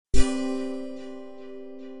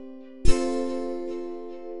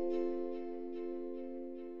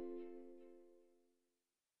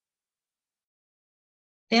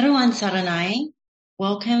Teruan Saranai,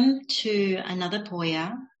 welcome to another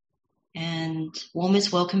Poya, and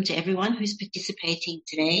warmest welcome to everyone who's participating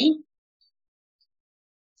today.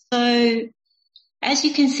 So, as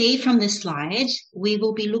you can see from the slide, we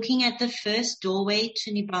will be looking at the first doorway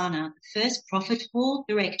to Nibbana, the first profitable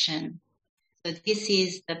direction. So this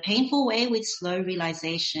is the painful way with slow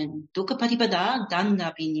realization, Dukkha Patipada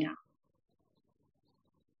Danda Vinya.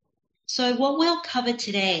 So what we'll cover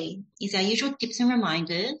today is our usual tips and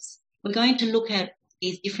reminders. We're going to look at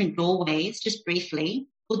these different doorways just briefly.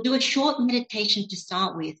 We'll do a short meditation to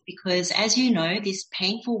start with because, as you know, this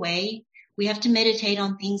painful way, we have to meditate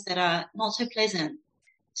on things that are not so pleasant.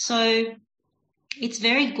 So it's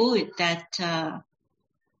very good that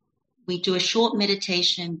we do a short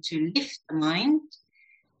meditation to lift the mind.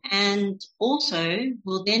 And also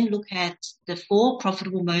we'll then look at the 4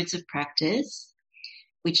 profitable modes of practice,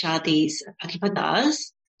 which are these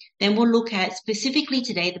patipadas. Then we'll look at specifically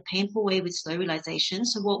today the painful way with slow realization.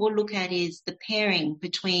 So what we'll look at is the pairing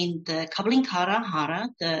between the Kabalinkara Hara,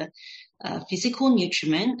 the physical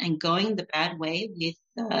nutriment, and going the bad way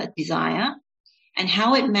with desire, and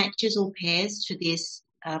how it matches or pairs to this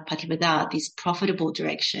patipada, this profitable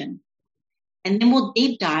direction. And then we'll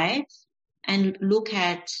deep dive and look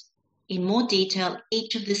at in more detail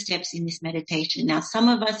each of the steps in this meditation. Now, some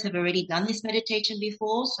of us have already done this meditation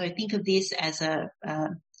before, so think of this as a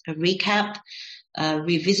recap,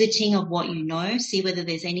 revisiting of what you know, see whether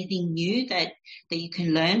there's anything new that you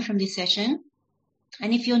can learn from this session.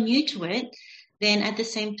 And if you're new to it, then at the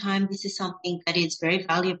same time, this is something that is very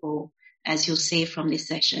valuable, as you'll see from this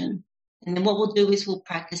session. And then what we'll do is we'll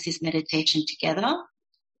practice this meditation together.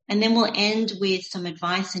 And then we'll end with some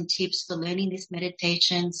advice and tips for learning this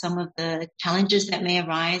meditation, some of the challenges that may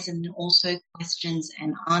arise, and also questions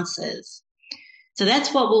and answers. So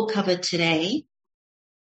that's what we'll cover today.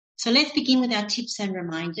 So let's begin with our tips and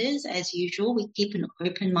reminders. As usual, we keep an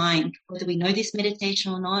open mind. Whether we know this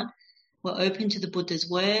meditation or not, we're open to the Buddha's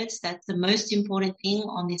words. That's the most important thing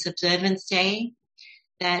on this observance day,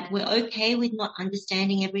 that we're okay with not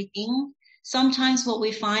understanding everything. Sometimes what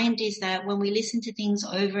we find is that when we listen to things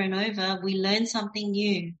over and over, we learn something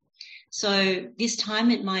new. So this time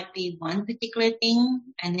it might be one particular thing,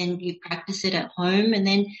 and then you practice it at home, and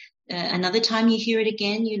then another time you hear it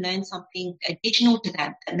again, you learn something additional to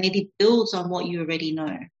that maybe builds on what you already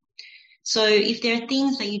know. So if there are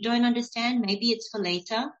things that you don't understand, maybe it's for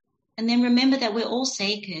later. And then remember that we're all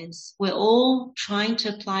seekers. We're all trying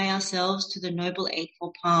to apply ourselves to the Noble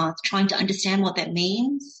Eightfold Path, trying to understand what that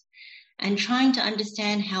means, and trying to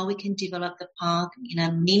understand how we can develop the path in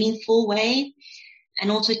a meaningful way,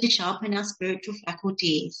 and also to sharpen our spiritual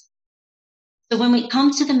faculties. So when it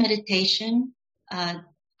comes to the meditation,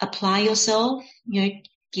 apply yourself,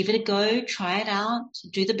 give it a go, try it out,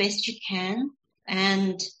 do the best you can.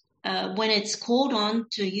 And when it's called on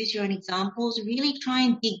to use your own examples, really try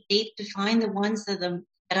and dig deep to find the ones that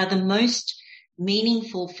are the most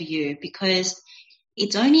meaningful for you, because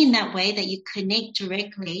it's only in that way that you connect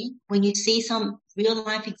directly when you see some real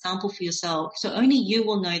life example for yourself. So only you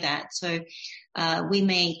will know that. So we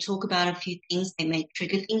may talk about a few things, they may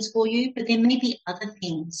trigger things for you, but there may be other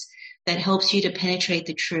things that helps you to penetrate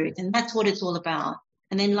the truth. And that's what it's all about.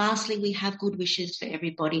 And then lastly, we have good wishes for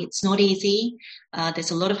everybody. It's not easy.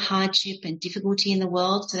 There's a lot of hardship and difficulty in the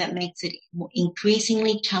world, so that makes it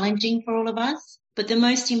increasingly challenging for all of us. But the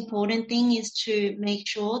most important thing is to make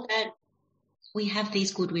sure that we have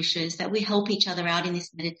these good wishes, that we help each other out in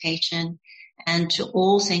this meditation, and to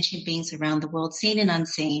all sentient beings around the world, seen and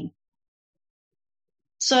unseen.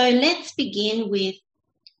 So let's begin with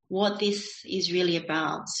what this is really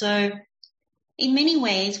about. So in many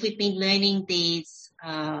ways, we've been learning these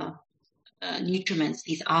nutriments,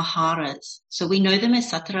 these aharas. So we know them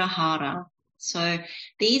as sattva-ahara. So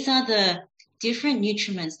these are the different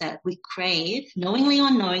nutriments that we crave, knowingly or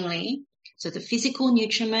unknowingly. So the physical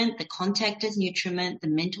nutriment, the contact as nutriment, the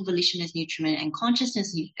mental volition as nutriment, and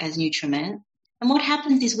consciousness as nutriment. And what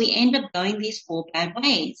happens is we end up going these 4 bad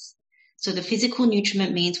ways. So the physical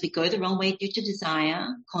nutriment means we go the wrong way due to desire.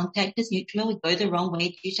 Contact as nutriment, we go the wrong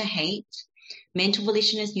way due to hate. Mental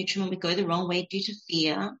volition as nutriment, we go the wrong way due to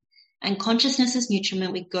fear. And consciousness as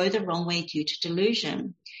nutriment, we go the wrong way due to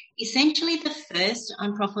delusion. Essentially, the first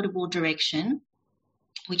unprofitable direction,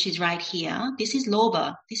 which is right here, this is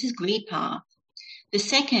lobha, this is greed path. The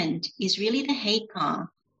second is really the hate path,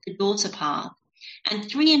 the dosa path. And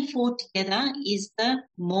 3 and 4 together is the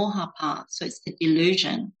moha path, so it's the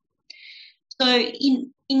delusion. So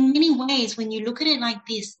in many ways, when you look at it like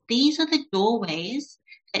this, these are the doorways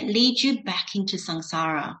that lead you back into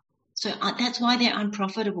samsara. So that's why they're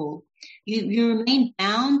unprofitable. You remain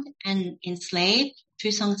bound and enslaved to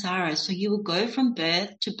samsara. So you will go from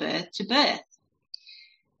birth to birth to birth.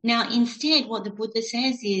 Now, instead, what the Buddha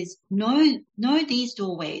says is know these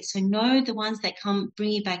doorways. So know the ones that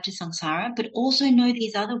bring you back to samsara, but also know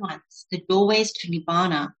these other ones, the doorways to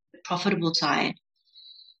nibbana, the profitable side.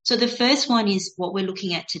 So the first one is what we're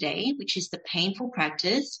looking at today, which is the painful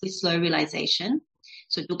practice with slow realization.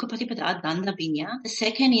 So dukkha patipada danda vinya. The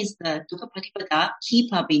second is the dukkha patipada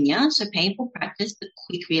khipa vinya, so painful practice but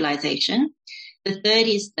quick realization. The third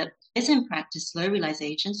is the pleasant practice, slow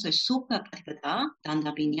realization, so sukha patipada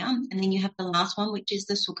danda vinya. And then you have the last one, which is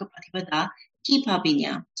the sukha patipada khipa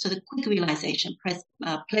vinya, so the quick realization,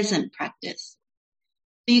 pleasant practice.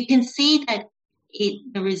 So you can see that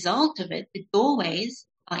the result of it, the doorways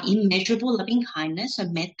are immeasurable loving kindness, so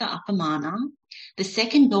metta appamana. The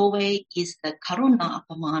second doorway is the karuna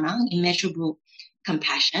appamana, immeasurable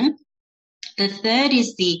compassion. The third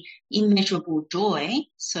is the immeasurable joy,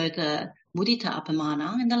 so the mudita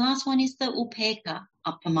appamana. And the last one is the upekkha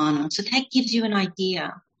appamana. So that gives you an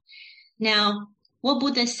idea. Now, what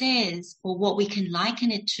Buddha says, or what we can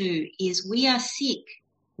liken it to, is we are sick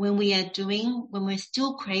when we're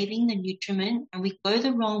still craving the nutriment and we go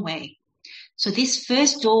the wrong way. So this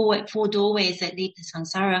first doorway, 4 doorways that lead to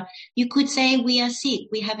samsara, you could say we are sick.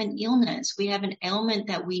 We have an illness. We have an ailment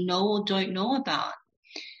that we know or don't know about.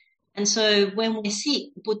 And so when we're sick,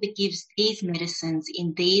 Buddha gives these medicines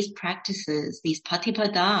in these practices, these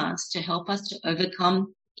patipadas, to help us to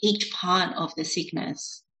overcome each part of the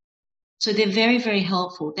sickness. So they're very, very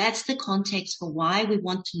helpful. That's the context for why we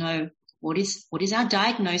want to know what is our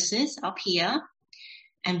diagnosis up here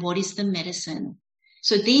and what is the medicine.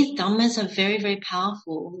 So these dhammas are very, very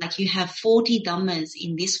powerful. Like you have 40 dhammas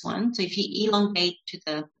in this one. So if you elongate to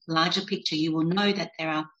the larger picture, you will know that there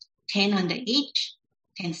are 10 under each,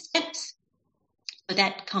 10 steps. So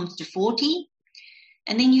that comes to 40.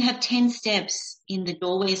 And then you have 10 steps in the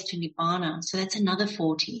doorways to Nibbana. So that's another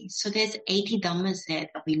 40. So there's 80 dhammas there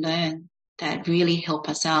that we learn that really help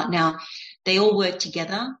us out. Now, they all work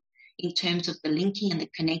together in terms of the linking and the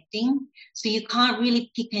connecting. So you can't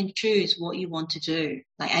really pick and choose what you want to do.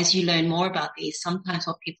 Like as you learn more about these, sometimes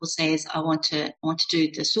what people say is, I want to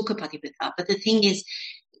do the sukha patipada. But the thing is,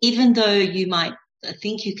 even though you might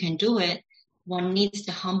think you can do it, one needs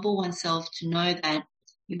to humble oneself to know that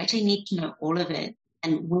you actually need to know all of it.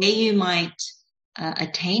 And where you might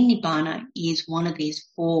attain Nibbana is one of these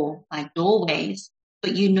 4 like doorways,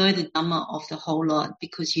 but you know the Dhamma of the whole lot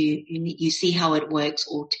because you see how it works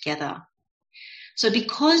all together. So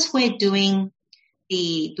because we're doing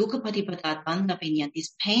the dukkha patipada bandha vinya,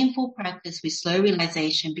 this painful practice with slow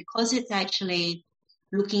realization, because it's actually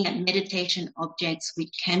looking at meditation objects which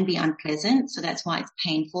can be unpleasant, so that's why it's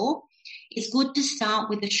painful, it's good to start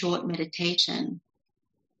with a short meditation.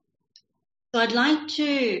 So I'd like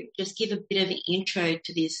to just give a bit of an intro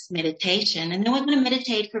to this meditation, and then we're going to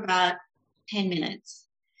meditate for about 10 minutes.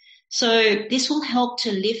 So this will help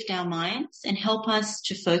to lift our minds and help us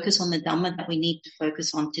to focus on the Dhamma that we need to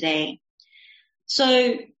focus on today.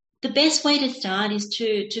 So the best way to start is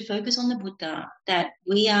to focus on the Buddha, that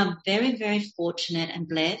we are very, very fortunate and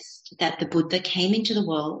blessed that the Buddha came into the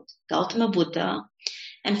world, Gautama Buddha,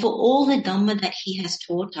 and for all the Dhamma that he has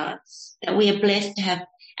taught us, that we are blessed to have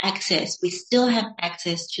access. We still have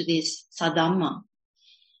access to this Sadhamma.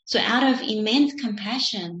 So out of immense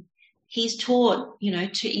compassion, he's taught,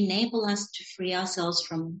 to enable us to free ourselves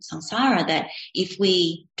from samsara, that if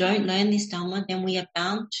we don't learn this Dhamma, then we are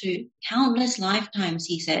bound to countless lifetimes,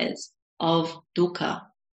 he says, of dukkha.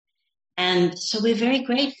 And so we're very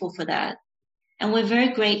grateful for that. And we're very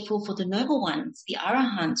grateful for the noble ones, the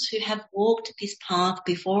arahants, who have walked this path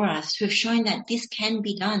before us, who have shown that this can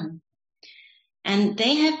be done. And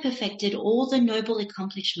they have perfected all the noble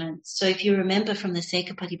accomplishments. So if you remember from the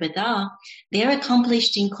Sekha Patipada, they're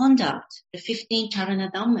accomplished in conduct. The 15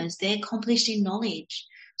 Charana Dhammas, they're accomplished in knowledge.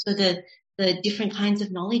 So the different kinds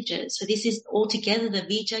of knowledges. So this is altogether the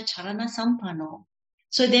Vijja Charana Sampano.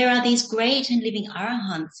 So there are these great and living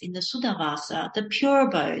arahants in the Suddhavasa, the pure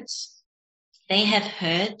abodes. They have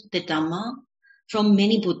heard the Dhamma from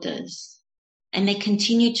many Buddhas, and they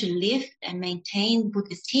continue to lift and maintain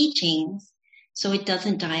Buddha's teachings so it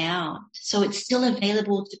doesn't die out. So it's still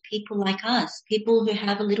available to people like us, people who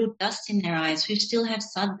have a little dust in their eyes, who still have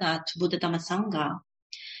saddha to Buddha Dhamma Sangha.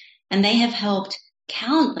 And they have helped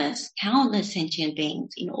countless sentient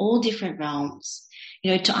beings in all different realms,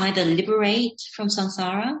 to either liberate from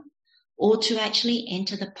samsara or to actually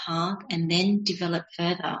enter the path and then develop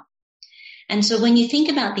further. And so when you think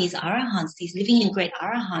about these arahants, these living and great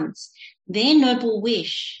arahants, their noble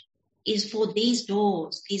wish is for these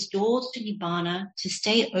doors to Nibbana, to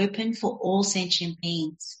stay open for all sentient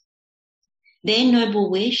beings. Their noble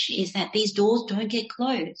wish is that these doors don't get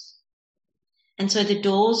closed. And so the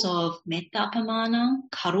doors of Metta Apamana,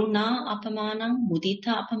 Karuna Apamana,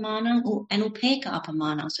 Mudita Apamana, and Upekkha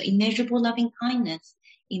Apamana, so immeasurable loving kindness,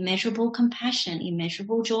 immeasurable compassion,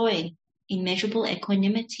 immeasurable joy, immeasurable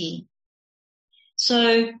equanimity.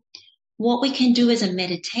 So what we can do as a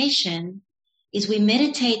meditation is we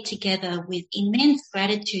meditate together with immense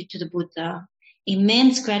gratitude to the Buddha,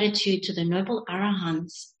 immense gratitude to the noble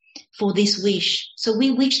Arahants for this wish. So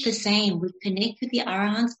we wish the same. We connect with the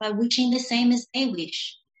Arahants by wishing the same as they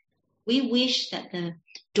wish. We wish that the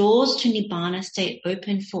doors to Nibbana stay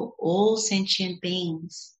open for all sentient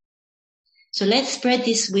beings. So let's spread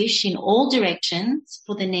this wish in all directions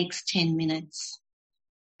for the next 10 minutes.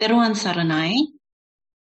 Teruan Saranai.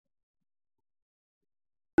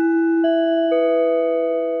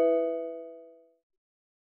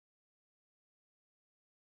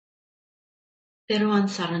 Teruan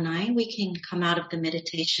Saranai. We can come out of the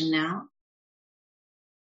meditation now.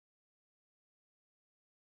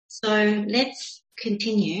 So let's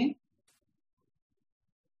continue.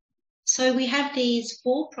 So we have these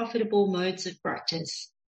 4 profitable modes of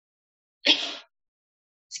practice.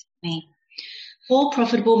 Excuse me. 4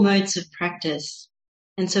 profitable modes of practice.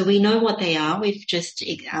 And so we know what they are. We've just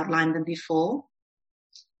outlined them before.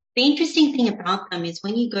 The interesting thing about them is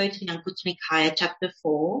when you go to the Anguttara Nikaya chapter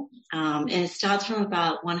 4, and it starts from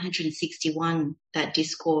about 161, that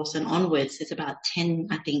discourse, and onwards, there's about 10,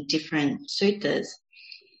 I think, different suttas.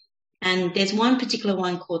 And there's one particular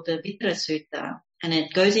one called the Vitra Sutta, and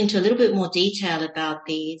it goes into a little bit more detail about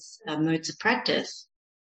these modes of practice.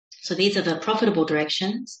 So these are the profitable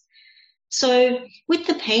directions. So with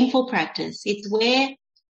the painful practice, it's where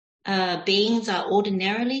beings are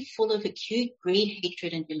ordinarily full of acute greed,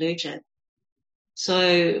 hatred, and delusion.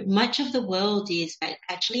 So much of the world is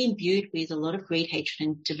actually imbued with a lot of greed, hatred,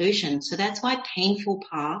 and delusion. So that's why painful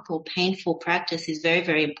path or painful practice is very,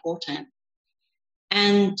 very important.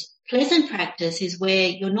 And pleasant practice is where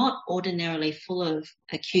you're not ordinarily full of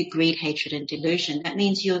acute greed, hatred, and delusion. That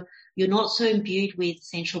means you're not so imbued with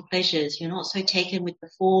sensual pleasures. You're not so taken with the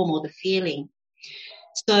form or the feeling.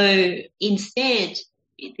 So instead,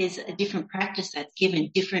 there's a different practice that's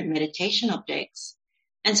given, different meditation objects.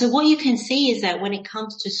 And so what you can see is that when it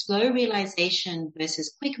comes to slow realization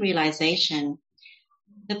versus quick realization,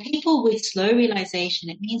 the people with slow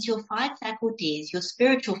realization, it means your 5 faculties, your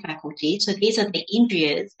spiritual faculties, so these are the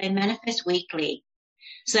indriyas, they manifest weakly.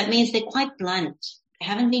 So that means they're quite blunt. They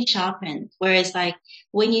haven't been sharpened. Whereas like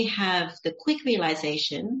when you have the quick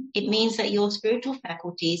realization, it means that your spiritual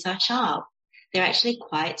faculties are sharp. They're actually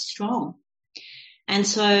quite strong. And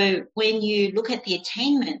so when you look at the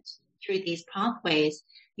attainment through these pathways,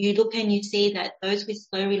 you look and you see that those with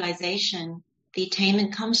slow realization, the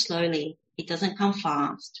attainment comes slowly. It doesn't come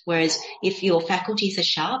fast. Whereas if your faculties are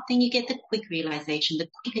sharp, then you get the quick realization, the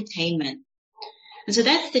quick attainment. And so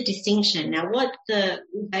that's the distinction. Now what the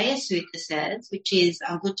Ubaya Sutta says, which is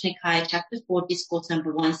Anguttara Nikaya chapter 4, discourse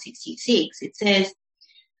number 166, it says,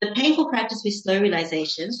 the painful practice with slow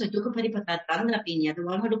realization, so Dukkha Patipada Danda Vinya, the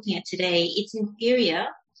one we're looking at today, it's inferior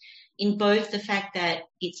in both the fact that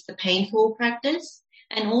it's the painful practice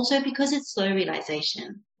and also because it's slow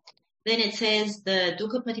realization. Then it says the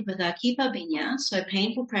Dukkha Patipada Kipa Vinya, so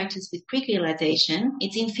painful practice with quick realization,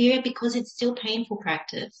 it's inferior because it's still painful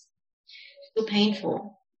practice, still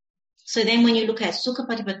painful. So then when you look at Sukha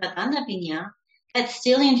Patipada Danda Vinya, that's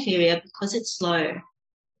still inferior because it's slow.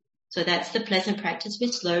 So that's the pleasant practice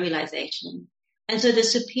with slow realization. And so the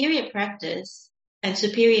superior practice, and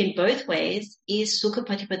superior in both ways, is Sukha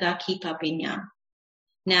Patipada Kipa Vinya.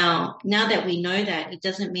 Now that we know that, it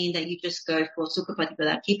doesn't mean that you just go for Sukha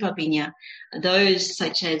Patipada Kipa Vinya. Those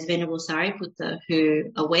such as Venerable Sariputta, who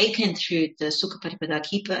awakened through the Sukha Patipada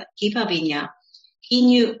Kipa Vinya, he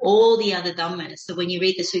knew all the other Dhammas. So when you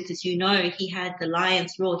read the suttas, you know he had the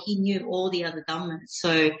lion's roar. He knew all the other Dhammas.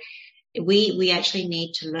 So we actually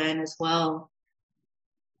need to learn as well.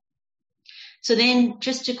 So then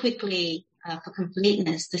just to quickly, for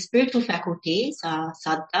completeness, the spiritual faculties are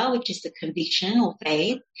saddha, which is the conviction or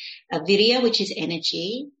faith, virya, which is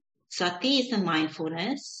energy, sati is the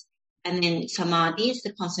mindfulness, and then samadhi is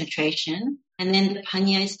the concentration, and then the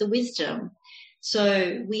panya is the wisdom.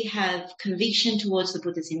 So we have conviction towards the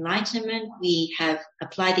Buddha's enlightenment. We have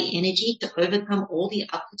applied the energy to overcome all the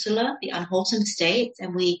akusala, the unwholesome states,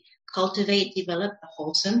 and we cultivate, develop the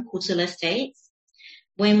wholesome kusala states.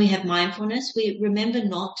 When we have mindfulness, we remember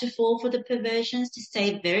not to fall for the perversions, to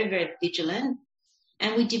stay very, very vigilant.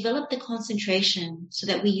 And we develop the concentration so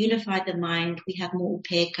that we unify the mind. We have more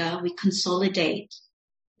upekkha, we consolidate.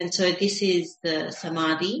 And so this is the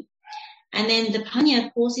samadhi. And then the Panya,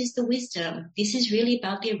 of course, is the wisdom. This is really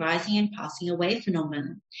about the arising and passing away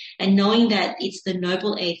phenomenon, and knowing that it's the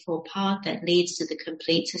Noble Eightfold Path that leads to the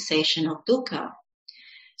complete cessation of dukkha.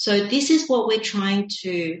 So this is what we're trying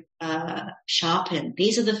to sharpen.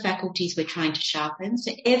 These are the faculties we're trying to sharpen.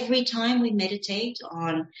 So every time we meditate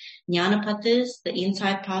on Jnanapathas, the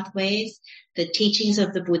insight pathways, the teachings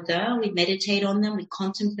of the Buddha, we meditate on them, we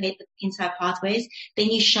contemplate the insight pathways, then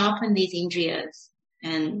you sharpen these indriyas.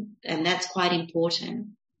 And that's quite important.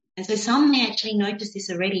 And so some may actually notice this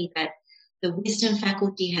already, that the wisdom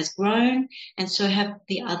faculty has grown, and so have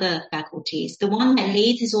the other faculties. The one that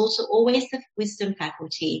leads is also always the wisdom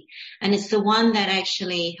faculty, and it's the one that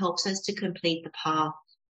actually helps us to complete the path.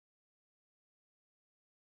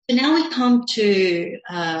 So now we come to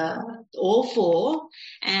all four,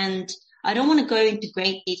 and I don't want to go into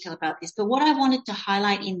great detail about this, but what I wanted to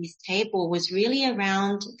highlight in this table was really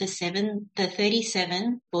around the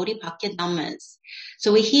 37 Bodhipakya Dhammas.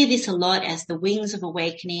 So we hear this a lot as the wings of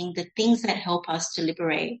awakening, the things that help us to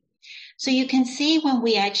liberate. So you can see when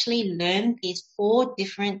we actually learn these four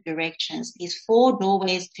different directions, these four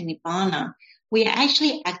doorways to Nibbana, we are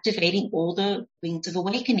actually activating all the wings of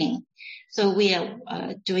awakening. So we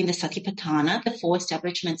are doing the Satipatthana, the four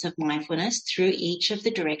establishments of mindfulness through each of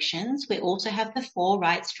the directions. We also have the four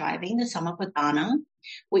right striving, the Samapadana.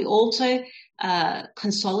 We also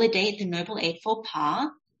consolidate the Noble Eightfold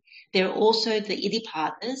Path. There are also the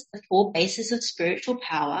Iddhipadas, the four bases of spiritual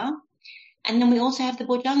power. And then we also have the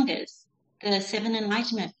Bojjhangas, the 7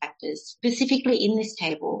 enlightenment factors, specifically in this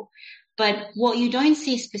table. But what you don't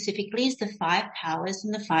see specifically is the 5 powers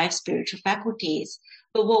and the 5 spiritual faculties.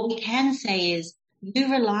 But what we can say is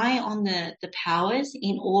you rely on the powers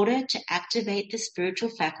in order to activate the spiritual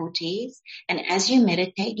faculties. And as you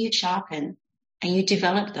meditate, you sharpen and you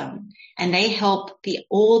develop them. And they help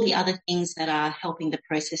all the other things that are helping the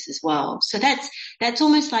process as well. So that's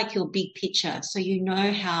almost like your big picture. So you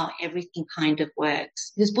know how everything kind of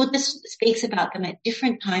works. Because Buddha speaks about them at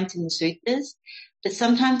different times in the suttas. But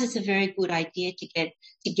sometimes it's a very good idea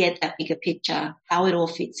to get that bigger picture, how it all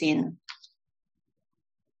fits in.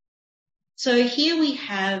 So here we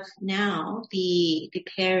have now the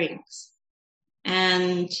pairings.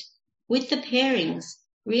 And with the pairings,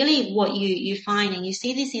 really what you find, and you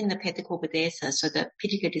see this in the Pethakopadesa, so the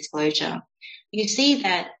Pitaka disclosure, you see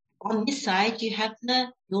that on this side you have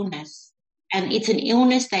the illness. And it's an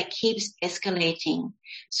illness that keeps escalating.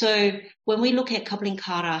 So when we look at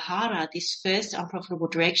Kapalinkara Ahara, this first unprofitable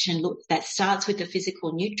direction that starts with the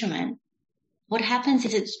physical nutriment, what happens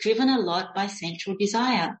is it's driven a lot by sensual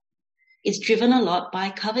desire. It's driven a lot by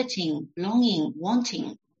coveting, longing,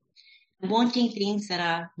 wanting things that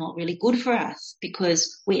are not really good for us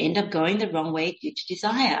because we end up going the wrong way due to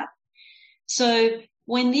desire. So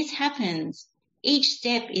when this happens, each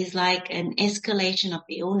step is like an escalation of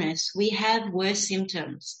the illness. We have worse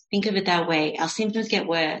symptoms. Think of it that way. Our symptoms get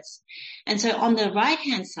worse. And so on the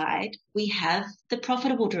right-hand side, we have the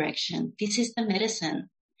profitable direction. This is the medicine.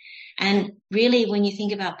 And really, when you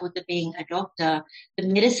think about Buddha being a doctor, the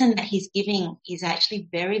medicine that he's giving is actually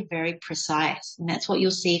very, very precise. And that's what you'll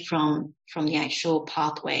see from the actual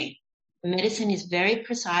pathway. The medicine is very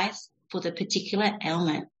precise for the particular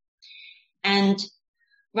ailment. And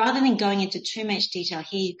rather than going into too much detail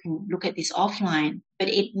here, you can look at this offline, but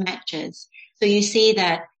it matches. So you see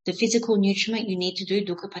that the physical nutriment you need to do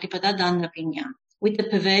dukkha patipada dandapinya. With the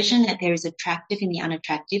perversion that there is attractive in the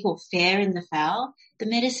unattractive or fair in the foul, the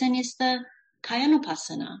medicine is the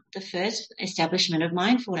kayanupassana, the first establishment of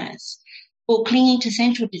mindfulness. For clinging to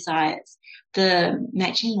sensual desires, the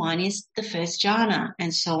matching one is the first jhana,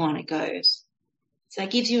 and so on it goes. So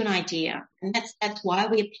that gives you an idea. And that's why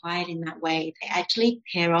we apply it in that way. They actually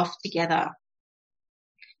pair off together.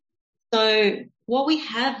 So what we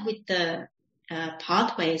have with the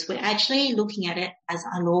pathways, we're actually looking at it as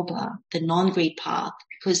aloba, the non-greed path,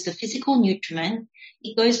 because the physical nutriment,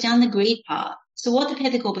 it goes down the greed path. So what the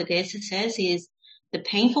Pethakopadesa says is the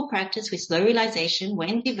painful practice with slow realization,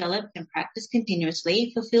 when developed and practiced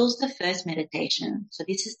continuously, fulfills the first meditation. So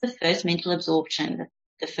this is the first mental absorption,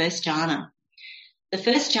 the first jhana. The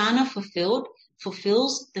first jhana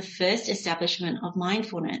fulfills the first establishment of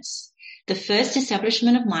mindfulness. The first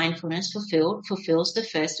establishment of mindfulness fulfills the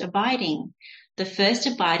first abiding. The first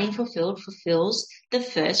abiding fulfills the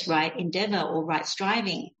first right endeavor or right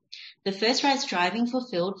striving. The first right striving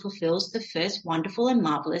fulfills the first wonderful and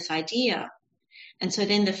marvelous idea. And so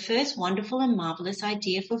then the first wonderful and marvelous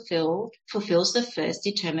idea fulfills the first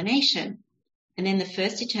determination. And then the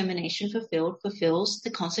first determination fulfills the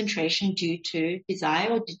concentration due to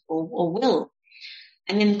desire or will.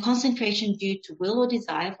 And then concentration due to will or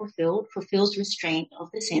desire fulfilled fulfills restraint of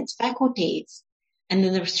the sense faculties. And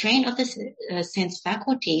then the restraint of the sense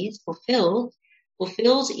faculties fulfills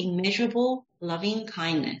immeasurable loving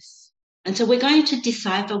kindness. And so we're going to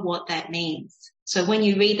decipher what that means. So when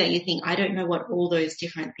you read that, you think, I don't know what all those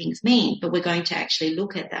different things mean, but we're going to actually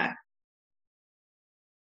look at that.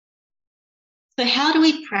 So how do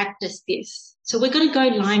we practice this? So we're going to go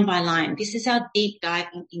line by line. This is our deep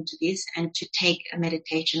diving into this and to take a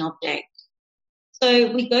meditation object.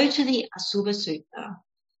 So we go to the Asubha Sutta,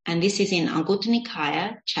 and this is in Anguttara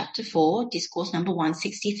Nikaya, chapter 4, discourse number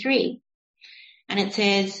 163. And it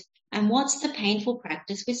says, and what's the painful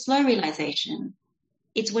practice with slow realization?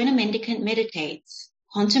 It's when a mendicant meditates,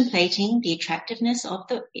 contemplating the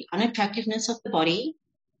unattractiveness of the body,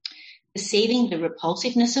 perceiving the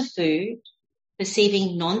repulsiveness of food,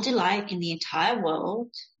 perceiving non-delight in the entire world,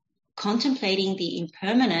 contemplating the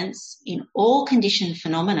impermanence in all conditioned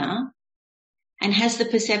phenomena, and has the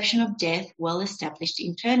perception of death well established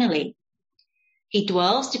internally. He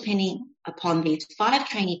dwells depending upon these 5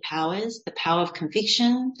 trainee powers, the power of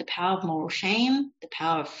conviction, the power of moral shame, the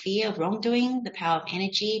power of fear of wrongdoing, the power of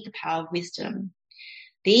energy, the power of wisdom.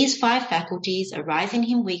 These 5 faculties arise in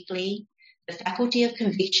him weekly: the faculty of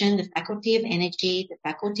conviction, the faculty of energy, the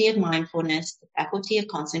faculty of mindfulness, the faculty of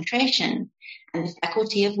concentration, and the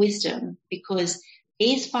faculty of wisdom. Because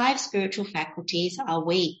these 5 spiritual faculties are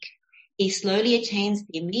weak, he slowly attains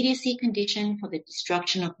the immediacy condition for the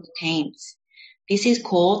destruction of the taints. This is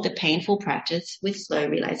called the painful practice with slow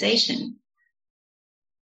realization.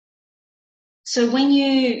 So when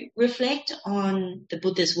you reflect on the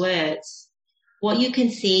Buddha's words, what you can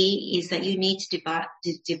see is that you need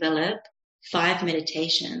to develop 5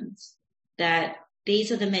 meditations. That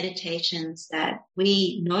these are the meditations that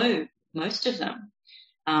we know most of them.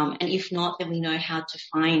 And if not, then we know how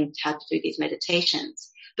to do these meditations.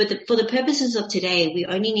 But for the purposes of today, we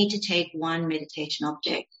only need to take one meditation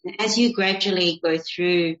object. And as you gradually go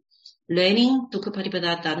through learning Dukkha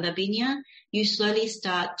Patipada Danda Vinya, you slowly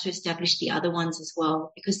start to establish the other ones as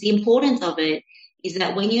well. Because the importance of it is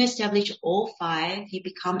that when you establish all 5, you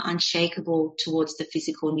become unshakable towards the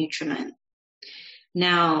physical nutriment.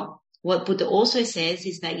 Now, what Buddha also says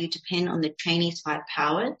is that you depend on the trainee's 5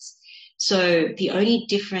 powers. So the only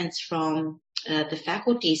difference from the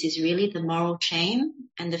faculties is really the moral shame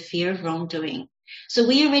and the fear of wrongdoing. So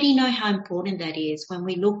we already know how important that is when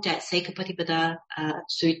we looked at Sekapatipada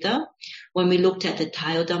Sutta, when we looked at the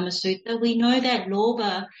Tayodhamma Sutta. We know that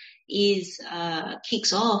Lobha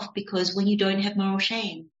kicks off because when you don't have moral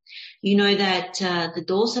shame. You know that the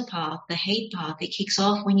dosa path, the hate path, it kicks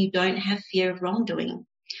off when you don't have fear of wrongdoing.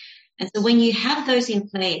 And so when you have those in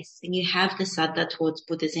place and you have the saddha towards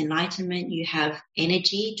Buddha's enlightenment, you have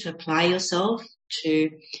energy to apply yourself to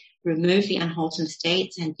remove the unwholesome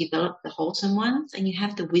states and develop the wholesome ones, and you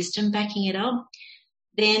have the wisdom backing it up,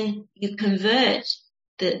 then you convert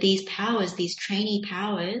these powers, these trainee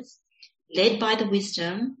powers, led by the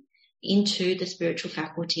wisdom, into the spiritual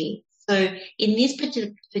faculty. So in this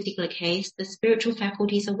particular case, the spiritual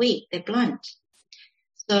faculties are weak, they're blunt.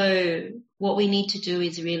 So what we need to do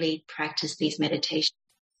is really practice these meditations.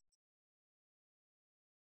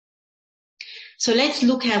 So let's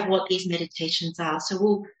look at what these meditations are. So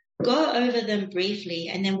we'll go over them briefly,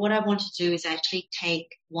 and then what I want to do is actually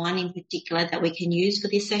take one in particular that we can use for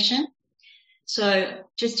this session. So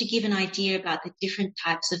just to give an idea about the different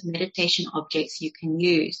types of meditation objects you can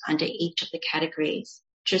use under each of the categories,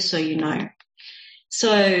 just so you know.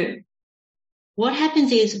 So what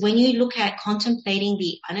happens is when you look at contemplating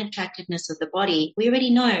the unattractiveness of the body, we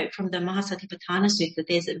already know from the Mahasatipatthana Sutta that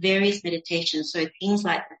there's various meditations. So things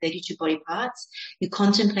like the 32 body parts, you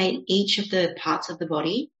contemplate each of the parts of the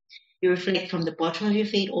body. You reflect from the bottom of your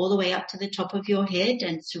feet all the way up to the top of your head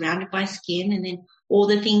and surrounded by skin, and then all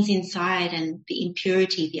the things inside and the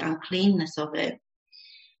impurity, the uncleanness of it.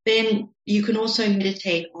 Then you can also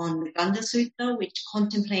meditate on the Gandha Sutta, which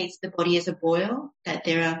contemplates the body as a boil, that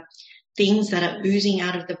there are things that are oozing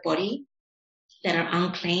out of the body that are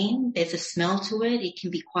unclean. There's a smell to it. It can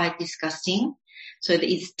be quite disgusting. So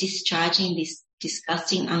it's discharging this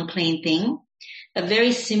disgusting, unclean thing. A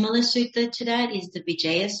very similar sutta to that is the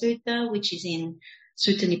Vijaya Sutta, which is in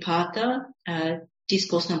Sutta Nipata,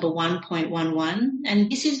 discourse number 1.11.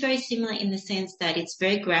 And this is very similar in the sense that it's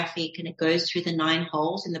very graphic and it goes through the 9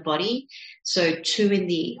 holes in the body. So 2 in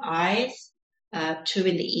the eyes, 2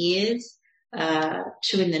 in the ears,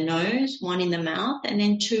 2 in the nose, 1 in the mouth, and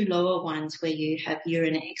then 2 lower ones where you have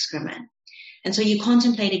urine and excrement. And so you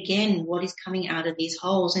contemplate again what is coming out of these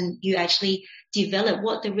holes, and you actually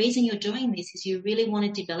develop the reason you're doing this is you really want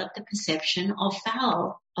to develop the perception of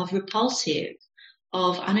foul, of repulsive,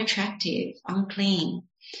 of unattractive, unclean,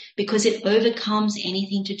 because it overcomes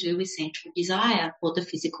anything to do with sensual desire or the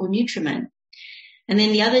physical nutriment. And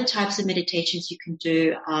then the other types of meditations you can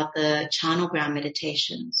do are the charnel ground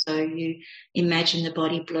meditation. So you imagine the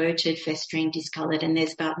body bloated, festering, discolored, and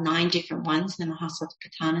there's about 9 different ones in the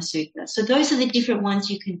Mahasatipatthana Sutta. So those are the different ones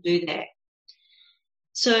you can do there.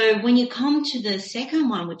 So when you come to the second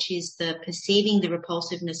one, which is the perceiving the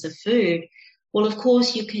repulsiveness of food, well, of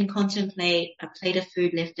course, you can contemplate a plate of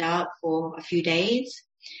food left out for a few days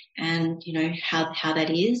and, you know, how that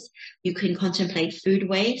is. You can contemplate food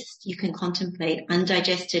waste. You can contemplate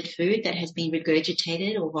undigested food that has been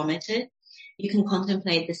regurgitated or vomited. You can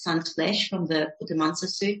contemplate the sun's flesh from the Buddhamasa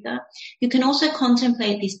Sutta. You can also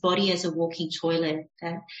contemplate this body as a walking toilet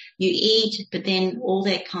that you eat, but then all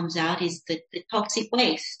that comes out is the toxic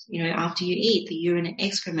waste, you know, after you eat, the urine and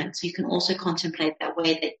excrement. So you can also contemplate that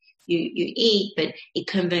way that you eat, but it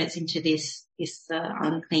converts into this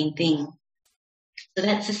unclean thing. So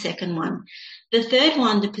that's the second one. The third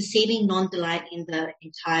one, the perceiving non-delight in the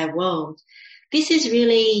entire world. This is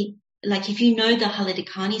really, like if you know the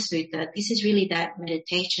Haladikani Sutta, this is really that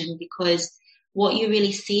meditation, because what you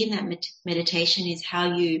really see in that meditation is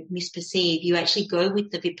how you misperceive. You actually go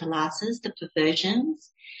with the vipalasas, the perversions.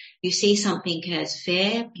 You see something as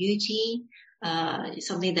fair, beauty,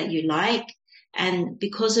 something that you like. And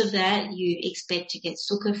because of that, you expect to get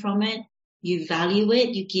sukha from it. You value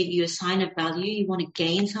it. You assign a value. You want to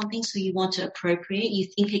gain something. So you want to appropriate. You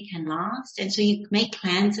think it can last. And so you make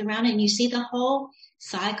plans around it, and you see the whole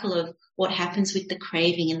cycle of what happens with the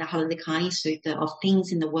craving in the Haladikani Sutta of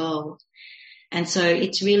things in the world. And so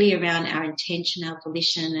it's really around our intention, our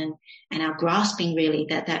volition, and our grasping, really,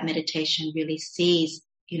 that meditation really sees,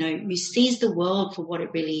 you know, you sees the world for what it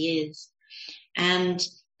really is. And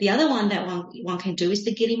the other one that one can do is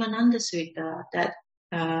the Girimananda Sutta. That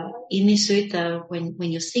in this sutta,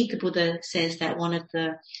 when you see, the Buddha says that one of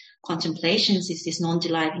the contemplations is this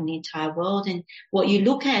non-delight in the entire world. And what you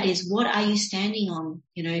look at is, what are you standing on,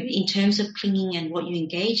 you know, in terms of clinging and what you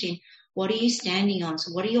engage in. What are you standing on?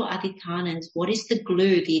 So what are your adhitanas? What is the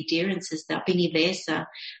glue, the adherences, the abhinivesa?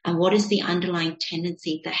 And what is the underlying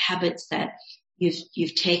tendency, the habits that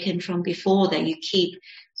you've taken from before that you keep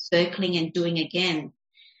circling and doing again?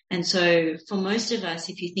 And so for most of us,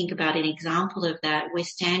 if you think about an example of that, we're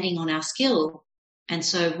standing on our skill. And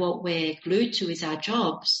so what we're glued to is our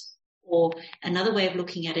jobs. Or another way of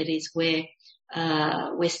looking at it is we're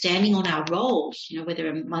standing on our roles, you know, whether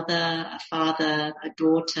a mother, a father, a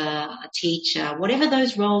daughter, a teacher, whatever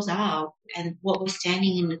those roles are. And what we're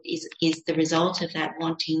standing in is the result of that,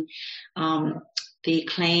 wanting the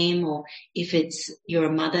acclaim, or if it's you're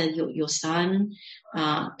a mother, your son,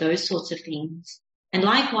 those sorts of things. And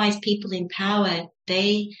likewise, people in power,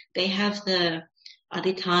 they have the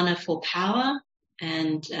adhitana for power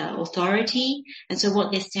and authority. And so what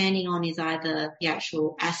they're standing on is either the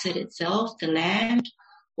actual asset itself, the land,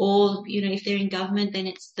 or, you know, if they're in government, then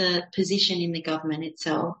it's the position in the government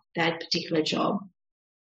itself, that particular job.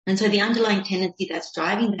 And so the underlying tendency that's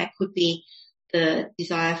driving that could be the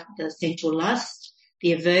desire, the sensual lust,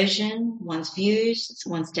 the aversion, one's views,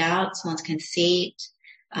 one's doubts, one's conceit,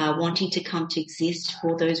 wanting to come to exist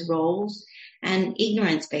for those roles, and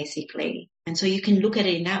ignorance, basically. And so you can look at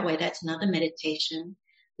it in that way. That's another meditation.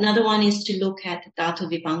 Another one is to look at the Dhatu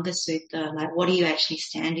Vibhanga Sutta, like what are you actually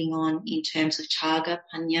standing on in terms of chaga,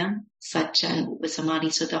 panya, satya, and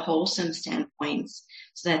upasamadi, so the wholesome standpoints.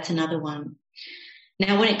 So that's another one.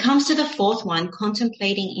 Now, when it comes to the fourth one,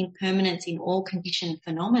 contemplating impermanence in all conditioned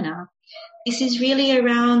phenomena, this is really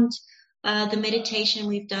around the meditation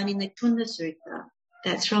we've done in the Tunda Sutta.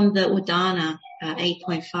 That's from the Udana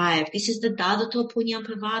 8.5. This is the Dadato Punyam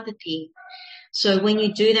Pavadati. So when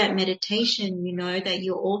you do that meditation, you know that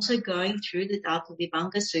you're also going through the Dhatu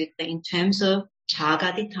Vibhanga Sutta in terms of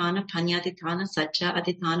chaga adhitana, panya adhitana, satya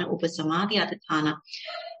adhitana, upasamadhi adhitana.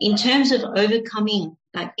 In terms of overcoming,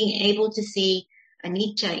 like being able to see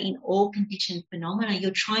anicca in all conditioned phenomena, you're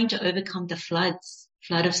trying to overcome the flood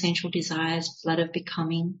of sensual desires, flood of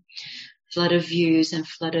becoming, flood of views, and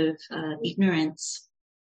flood of ignorance.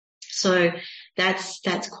 So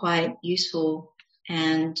that's quite useful.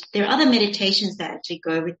 And there are other meditations that actually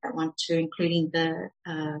go with that one too, including the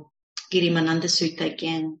Girimananda Sutta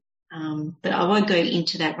again. But I won't go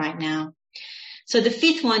into that right now. So the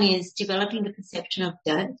fifth one is developing the perception of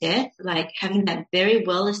death, like having that very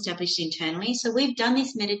well established internally. So we've done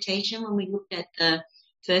this meditation when we looked at the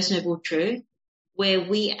First Noble Truth, where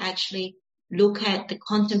we actually look at the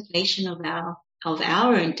contemplation of our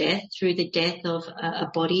own death through the death of a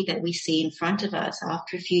body that we see in front of us.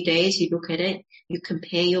 After a few days, you look at it, you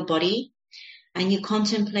compare your body, and you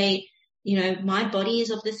contemplate my body is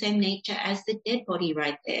of the same nature as the dead body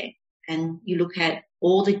right there. And you look at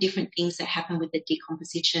all the different things that happen with the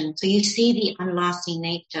decomposition. So you see the unlasting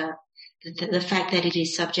nature, the fact that it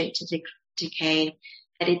is subject to decay,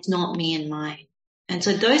 that it's not me and mine. And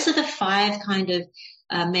so those are the 5 kind of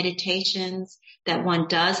meditations that one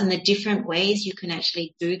does, and the different ways you can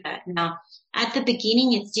actually do that. Now, at the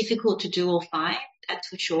beginning, it's difficult to do all 5, that's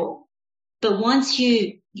for sure. But once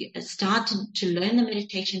you start to learn the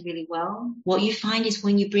meditation really well, what you find is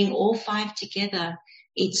when you bring all 5 together,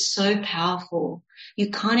 it's so powerful. You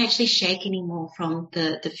can't actually shake anymore from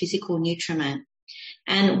the physical nutriment.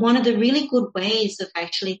 And one of the really good ways of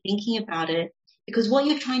actually thinking about it, because what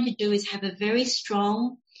you're trying to do is have a very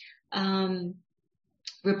strong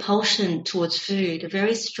repulsion towards food, a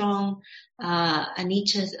very strong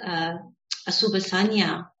anicca, asubha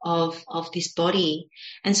sanya of this body.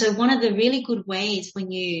 And so one of the really good ways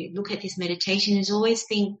when you look at this meditation is always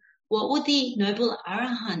think, what would the noble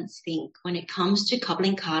arahants think when it comes to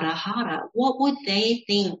Kabalinkara Ahara? What would they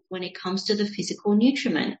think when it comes to the physical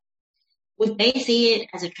nutriment? Would they see it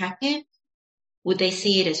as attractive? Would they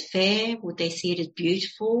see it as fair? Would they see it as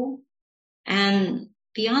beautiful? And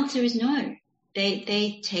the answer is no.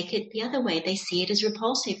 They take it the other way. They see it as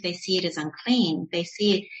repulsive. They see it as unclean. They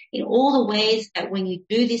see it in all the ways that when you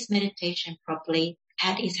do this meditation properly,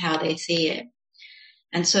 that is how they see it.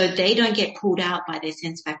 And so they don't get pulled out by their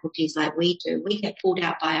sense faculties like we do. We get pulled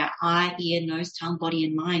out by our eye, ear, nose, tongue, body,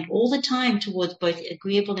 and mind all the time towards both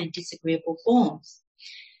agreeable and disagreeable forms.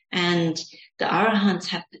 And the arahants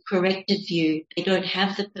have the corrected view. They don't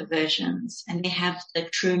have the perversions, and they have the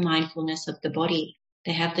true mindfulness of the body.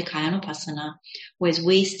 They have the kayanupassana, whereas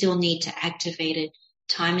we still need to activate it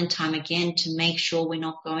time and time again to make sure we're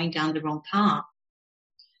not going down the wrong path.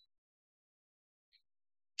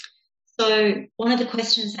 So one of the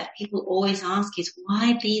questions that people always ask is,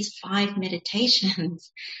 why these 5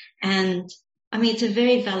 meditations? And I mean, it's a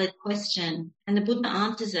very valid question, and the Buddha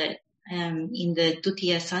answers it in the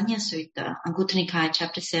Dutiya Sanya Sutta, Anguttara Nikaya,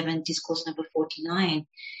 chapter 7, discourse number 49.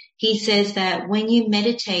 He says that when you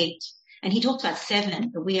meditate, and he talks about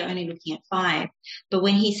 7, but we are only looking at 5. But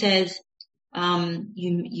when he says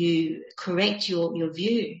you correct your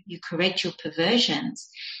view, you correct your perversions,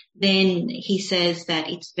 then he says that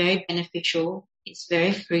it's very beneficial, it's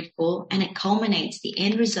very fruitful, and it culminates. The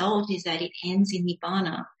end result is that it ends in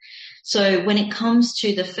Nibbana. So when it comes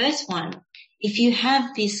to the first one, if you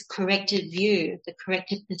have this corrected view, the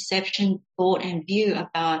corrected perception, thought, and view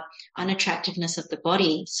about unattractiveness of the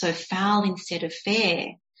body, so foul instead of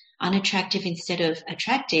fair, unattractive instead of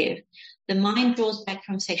attractive, the mind draws back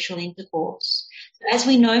from sexual intercourse. So as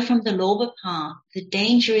we know from the Lobha path, the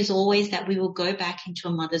danger is always that we will go back into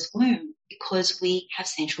a mother's womb because we have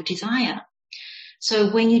sensual desire.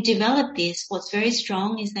 So when you develop this, what's very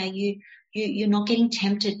strong is that you're not getting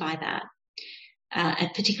tempted by that,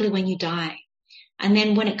 and particularly when you die. And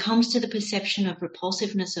then when it comes to the perception of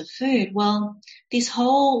repulsiveness of food, well, this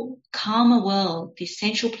whole karma world, this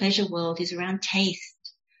sensual pleasure world is around taste.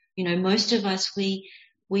 Most of us, we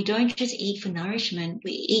don't just eat for nourishment,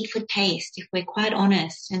 we eat for taste, if we're quite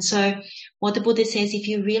honest. And so what the Buddha says, if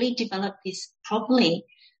you really develop this properly,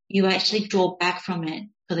 you actually draw back from it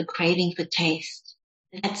for the craving for taste.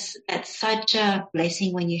 That's such a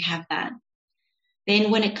blessing when you have that.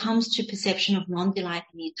 Then when it comes to perception of non-delight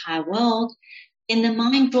in the entire world, then the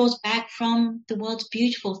mind draws back from the world's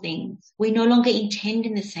beautiful things. We no longer intend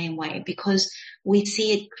in the same way because we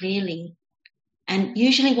see it clearly. And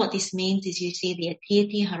usually what this means is you see the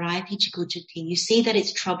atiyati, harayati, chikuchati. You see that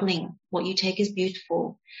it's troubling what you take as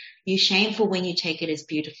beautiful. You're shameful when you take it as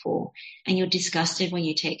beautiful. And you're disgusted when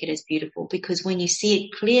you take it as beautiful. Because when you see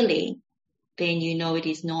it clearly, then you know it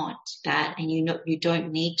is not that. And you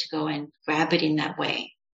don't need to go and grab it in that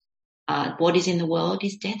way. What is in the world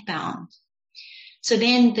is death-bound. So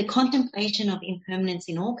then the contemplation of impermanence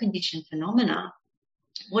in all conditioned phenomena,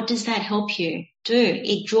 what does that help you do?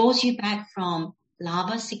 It draws you back from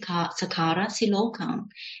labha, sakara, silokam.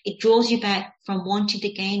 It draws you back from wanting to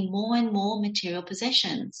gain more and more material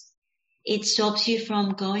possessions. It stops you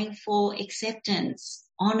from going for acceptance,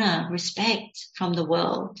 honor, respect from the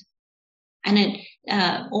world. And it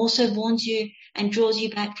also warns you and draws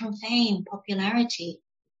you back from fame, popularity.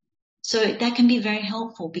 So that can be very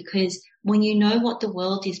helpful because when you know what the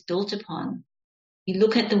world is built upon, you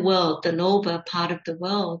look at the world, the Lobha part of the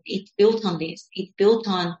world, it's built on this. It's built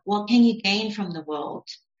on what can you gain from the world?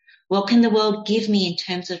 What can the world give me in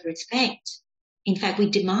terms of respect? In fact, we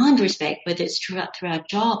demand respect, whether it's through our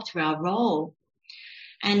job, through our role.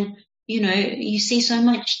 And, you see so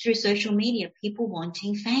much through social media, people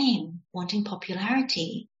wanting fame, wanting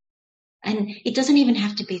popularity. And it doesn't even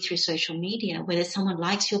have to be through social media, whether someone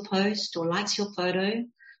likes your post or likes your photo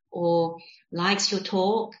or likes your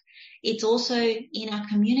talk. It's also in our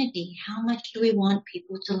community. How much do we want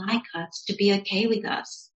people to like us, to be okay with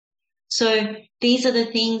us? So these are the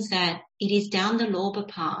things that it is down the Lorba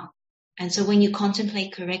path. And so when you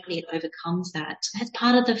contemplate correctly, it overcomes that. So that's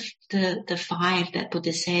part of the five that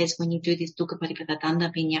Buddha says when you do this dukkha patipada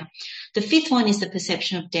danda vinya. The fifth one is the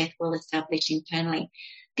perception of death well established internally.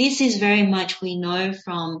 This is very much, we know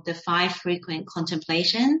from the five frequent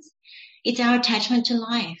contemplations, it's our attachment to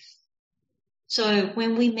life. So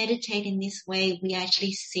when we meditate in this way, we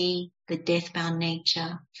actually see the death-bound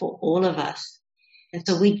nature for all of us. And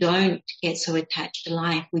so we don't get so attached to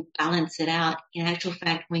life. We balance it out. In actual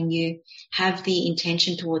fact, when you have the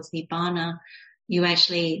intention towards Nibbana, you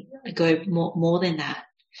actually go more than that.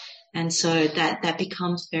 And so that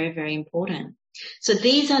becomes very, very important. So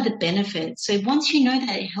these are the benefits. So once you know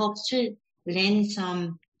that, it helps to lend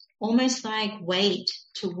some almost like weight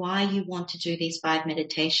to why you want to do these 5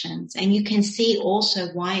 meditations. And you can see also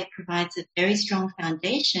why it provides a very strong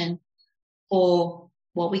foundation for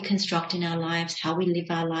what we construct in our lives, how we live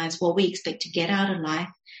our lives, what we expect to get out of life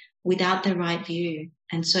without the right view.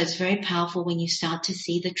 And so it's very powerful when you start to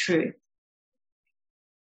see the truth.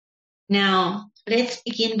 Now, let's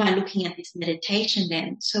begin by looking at this meditation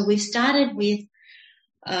then. So we've started with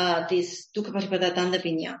this dukkha patipada danda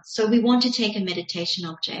vinya. So we want to take a meditation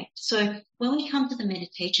object. So when we come to the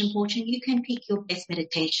meditation portion, you can pick your best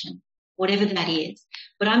meditation, whatever that is.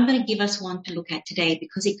 But I'm going to give us one to look at today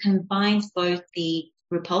because it combines both the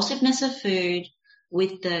repulsiveness of food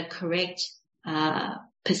with the correct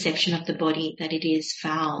perception of the body that it is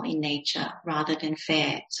foul in nature rather than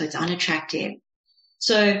fair. So it's unattractive.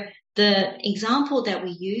 So the example that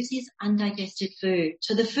we use is undigested food.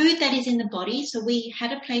 So the food that is in the body, so we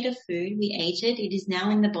had a plate of food, we ate it, it is now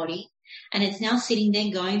in the body, and it's now sitting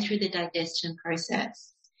there going through the digestion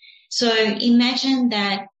process. So imagine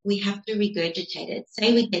that we have to regurgitate it.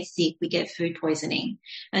 Say we get sick, we get food poisoning,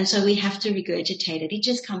 and so we have to regurgitate it. It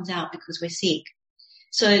just comes out because we're sick.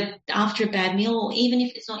 So after a bad meal, or even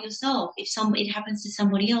if it's not yourself, if it happens to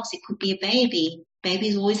somebody else, it could be a baby.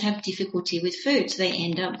 Babies always have difficulty with food, so they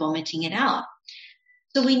end up vomiting it out.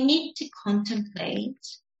 So we need to contemplate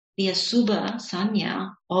the asubha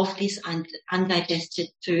sanya of this undigested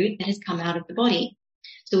food that has come out of the body.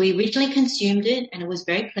 So we originally consumed it and it was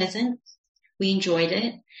very pleasant. We enjoyed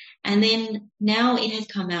it. And then now it has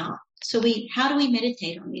come out. So how do we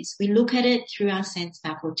meditate on this? We look at it through our sense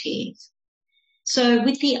faculties. So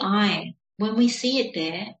with the eye, when we see it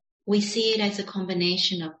there, we see it as a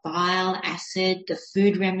combination of bile, acid, the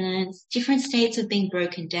food remnants, different states of being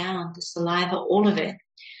broken down, the saliva, all of it.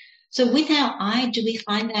 So with our eye, do we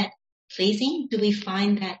find that pleasing? Do we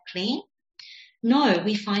find that clean? No,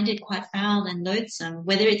 we find it quite foul and loathsome,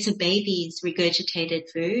 whether it's a baby's regurgitated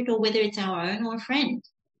food or whether it's our own or a friend.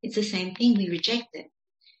 It's the same thing, we reject it.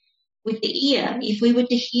 With the ear, if we were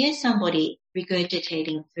to hear somebody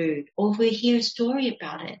regurgitating food or if we hear a story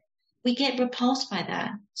about it, we get repulsed by that.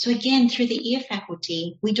 So again, through the ear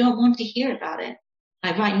faculty, we don't want to hear about it.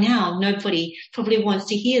 Like right now, nobody probably wants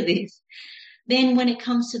to hear this. Then when it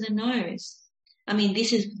comes to the nose, I mean,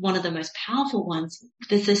 this is one of the most powerful ones.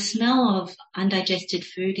 The smell of undigested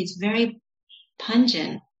food is very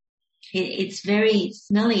pungent. It's very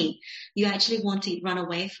smelly. You actually want to run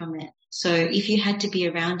away from it. So if you had to be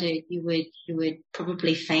around it, you would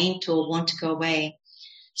probably faint or want to go away.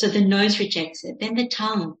 So the nose rejects it. Then the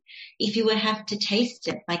tongue, if you would have to taste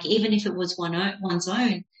it, like even if it was one's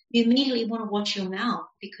own, you immediately want to watch your mouth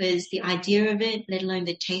because the idea of it, let alone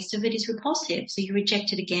the taste of it, is repulsive. So you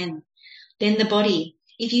reject it again. Then the body,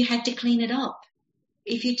 if you had to clean it up,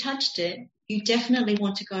 if you touched it, you definitely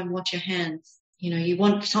want to go and wash your hands.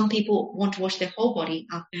 Some people want to wash their whole body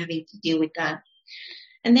after having to deal with that.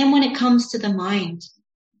 And then when it comes to the mind,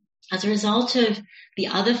 as a result of the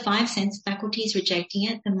other 5 sense faculties rejecting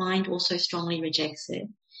it, the mind also strongly rejects it.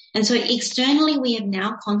 And so externally we have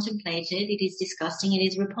now contemplated it is disgusting, it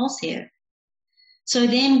is repulsive. So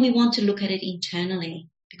then we want to look at it internally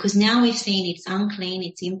because now we've seen it's unclean,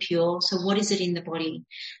 it's impure. So what is it in the body?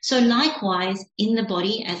 So likewise, in the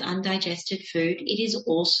body as undigested food, it is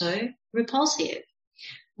also repulsive.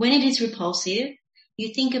 When it is repulsive,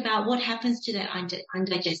 you think about what happens to that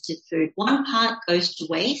undigested food. One part goes to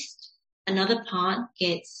waste, another part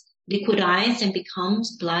gets liquidized and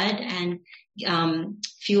becomes blood and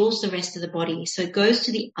fuels the rest of the body. So it goes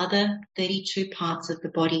to the other 32 parts of the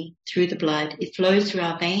body through the blood. It flows through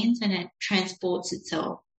our veins and it transports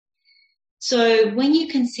itself. So when you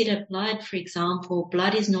consider blood, for example,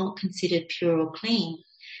 blood is not considered pure or clean.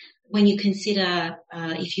 when you consider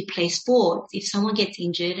if you play sports, if someone gets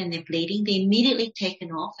injured and they're bleeding, they're immediately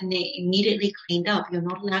taken off and they're immediately cleaned up. You're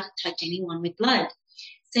not allowed to touch anyone with blood.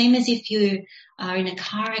 Same as if you are in a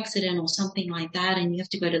car accident or something like that and you have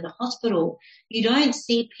to go to the hospital, you don't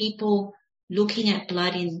see people looking at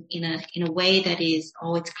blood in a way that is,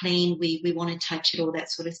 oh, it's clean, we want to touch it, all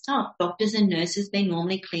that sort of stuff. Doctors and nurses, they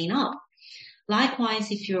normally clean up.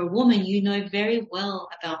 Likewise, if you're a woman, you know very well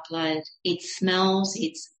about blood. It smells,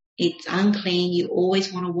 it's unclean. You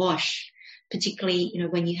always want to wash, particularly,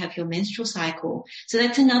 when you have your menstrual cycle. So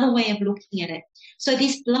that's another way of looking at it. So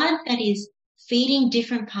this blood that is feeding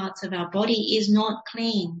different parts of our body is not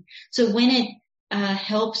clean. So when it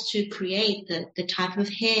helps to create the type of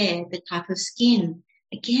hair, the type of skin,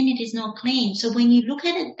 again, it is not clean. So when you look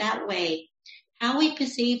at it that way, how we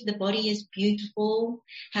perceive the body as beautiful,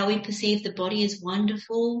 how we perceive the body as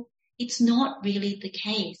wonderful, it's not really the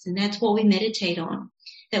case. And that's what we meditate on,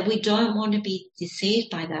 that we don't want to be deceived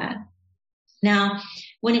by that. Now,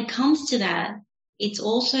 when it comes to that, it's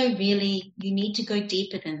also really, you need to go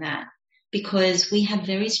deeper than that, because we have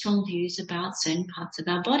very strong views about certain parts of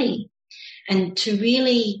our body. And to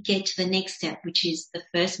really get to the next step, which is the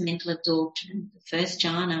first mental absorption, the first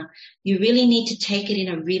jhana, you really need to take it in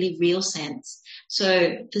a really real sense.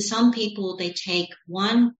 So for some people, they take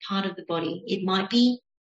one part of the body. It might be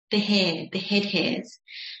the hair, the head hairs.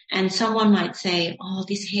 And someone might say, oh,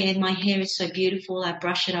 my hair is so beautiful. I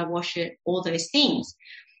brush it, I wash it, all those things.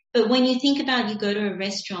 But when you think about, you go to a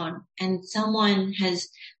restaurant and someone has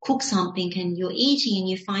cooked something and you're eating and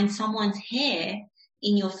you find someone's hair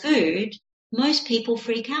in your food, most people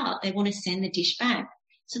freak out. They want to send the dish back.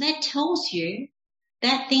 So that tells you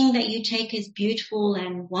that thing that you take as beautiful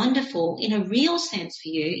and wonderful in a real sense for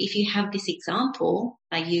you, if you have this example,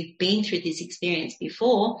 like you've been through this experience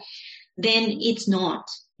before, then it's not.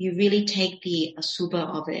 You really take the asubha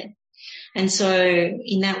of it. And so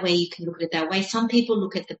in that way, you can look at it that way. Some people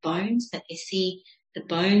look at the bones, that they see the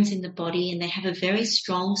bones in the body and they have a very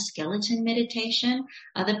strong skeleton meditation.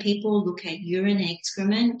 Other people look at urine,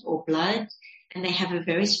 excrement or blood and they have a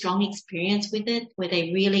very strong experience with it, where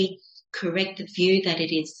they really correct the view that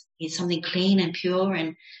it is something clean and pure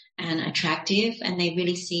and attractive, and they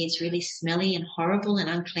really see it's really smelly and horrible and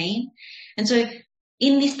unclean. And so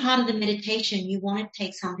in this part of the meditation, you want to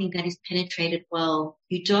take something that is penetrated well.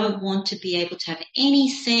 You don't want to be able to have any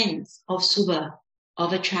sense of subha,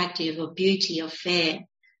 of attractive, of beauty, of fair.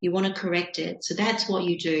 You want to correct it. So that's what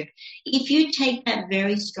you do. If you take that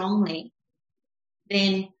very strongly,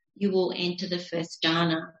 then you will enter the first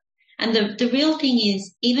jhana. And the real thing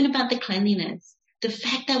is, even about the cleanliness, the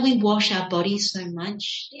fact that we wash our bodies so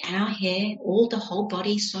much, our hair, the whole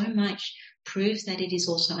body so much, proves that it is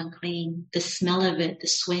also unclean. The smell of it, the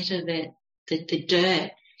sweat of it, the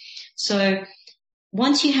dirt. So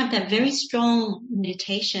once you have that very strong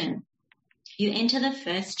meditation, you enter the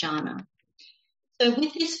first jhana. So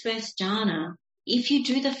with this first jhana, if you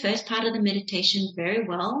do the first part of the meditation very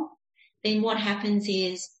well, then what happens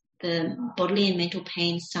is the bodily and mental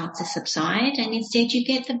pain starts to subside, and instead you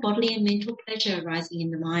get the bodily and mental pleasure arising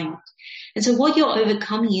in the mind. And so what you're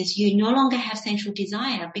overcoming is you no longer have sensual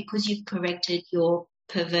desire, because you've corrected your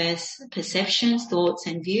perverse perceptions, thoughts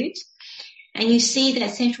and views. And you see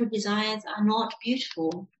that sensual desires are not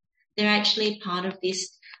beautiful. They're actually part of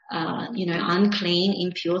this, unclean,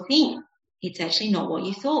 impure thing. It's actually not what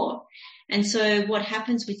you thought. And so what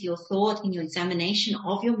happens with your thought in your examination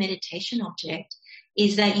of your meditation object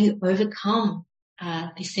is that you overcome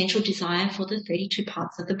the sensual desire for the 32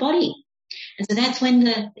 parts of the body. And so that's when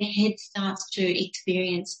the head starts to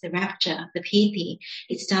experience the rapture, the piti.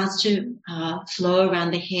 It starts to flow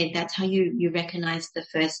around the head. That's how you recognize the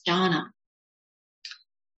first jhana.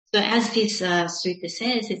 So as this sutta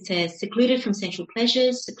says, it says, secluded from sensual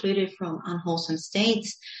pleasures, secluded from unwholesome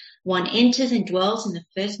states, one enters and dwells in the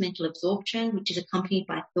first mental absorption, which is accompanied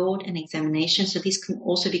by thought and examination. So this can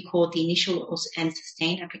also be called the initial and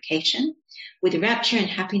sustained application, with rapture and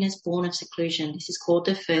happiness born of seclusion. This is called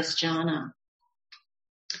the first jhana.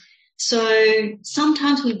 So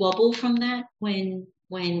sometimes we wobble from that when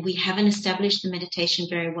we haven't established the meditation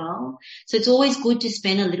very well. So it's always good to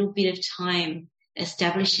spend a little bit of time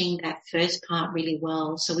establishing that first part really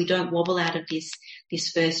well, so we don't wobble out of this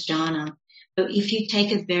first jhana. But if you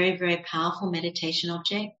take a very, very powerful meditation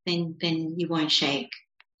object, then you won't shake.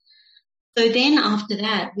 So then after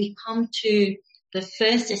that, we come to the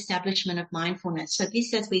first establishment of mindfulness. So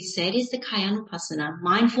this, as we said, is the Kayanupassana,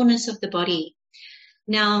 mindfulness of the body.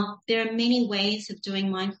 Now, there are many ways of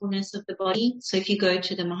doing mindfulness of the body. So if you go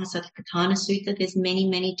to the Mahasatipatthana Sutta, there's many,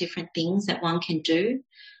 many different things that one can do.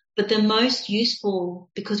 But the most useful,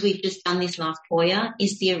 because we've just done this last poya,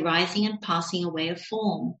 is the arising and passing away of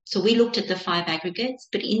form. So we looked at the 5 aggregates,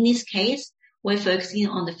 but in this case, we're focusing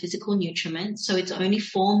on the physical nutriment. So it's only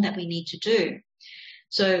form that we need to do.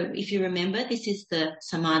 So if you remember, this is the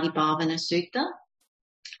Samadhi Bhavana Sutta.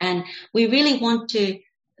 And we really want to,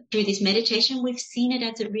 through this meditation, we've seen it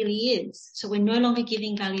as it really is. So we're no longer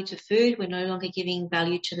giving value to food. We're no longer giving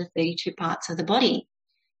value to the 32 parts of the body.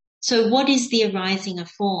 So what is the arising of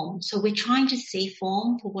form? So we're trying to see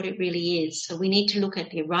form for what it really is. So we need to look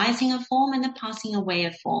at the arising of form and the passing away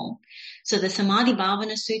of form. So the Samadhi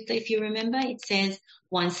Bhavana Sutta, if you remember, it says,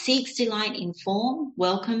 one seeks delight in form,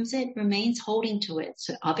 welcomes it, remains holding to it.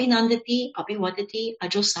 So abhinandati, abhiwadati,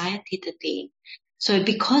 ajosaya titati. So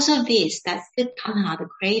because of this, that's the tanha, the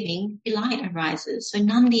craving, delight arises. So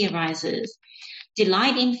nandi arises.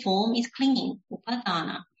 Delight in form is clinging,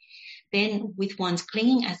 upadana. Then with one's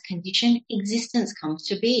clinging as condition, existence comes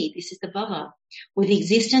to be. This is the bhava. With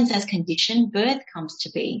existence as condition, birth comes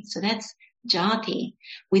to be. So that's jati.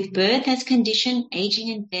 With birth as condition,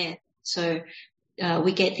 aging and death. So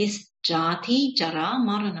we get this jati, jara,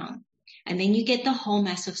 maranam. And then you get the whole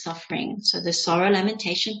mass of suffering. So the sorrow,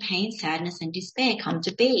 lamentation, pain, sadness, and despair come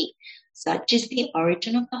to be. Such is the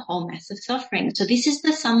origin of the whole mass of suffering. So this is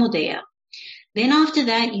the samudaya. Then after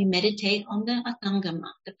that, you meditate on the atangama,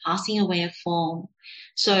 the passing away of form.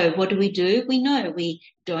 So what do? We know we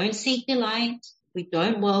don't seek delight, we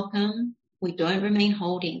don't welcome, we don't remain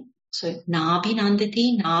holding. So na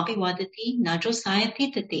abhinandati, na abhiwadati, na josaya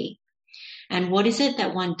titati. And what is it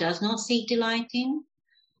that one does not seek delight in?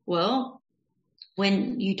 Well,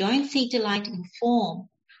 when you don't seek delight in form,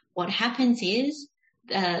 what happens is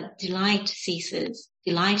delight ceases.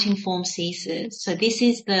 Delight in form ceases. So this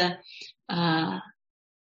is the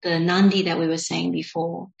nandi that we were saying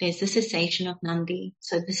before. There's the cessation of nandi.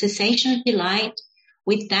 So the cessation of delight,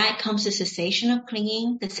 with that comes the cessation of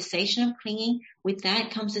clinging. The cessation of clinging, with that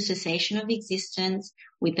comes the cessation of existence.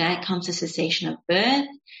 With that comes the cessation of birth,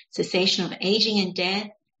 cessation of aging and death,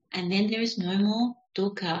 and then there is no more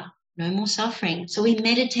dukkha, no more suffering. So we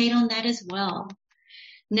meditate on that as well.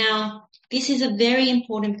 Now, this is a very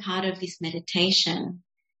important part of this meditation,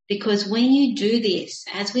 because when you do this,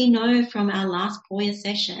 as we know from our last poya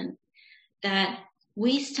session, that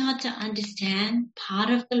we start to understand part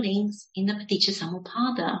of the links in the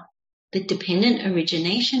Paticcasamuppada, the dependent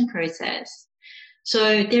origination process.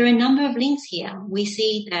 So there are a number of links here. We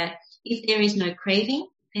see that if there is no craving,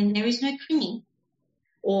 then there is no clinging.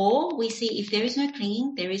 Or we see if there is no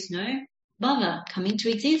clinging, there is no bhava coming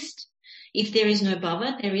to exist. If there is no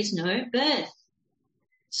bhava, there is no birth.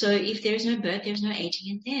 So if there is no birth, there is no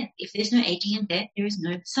aging and death. If there's no aging and death, there is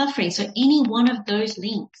no suffering. So any one of those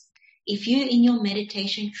links, if you in your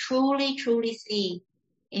meditation truly, truly see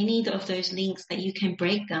any of those links that you can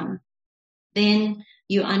break them, then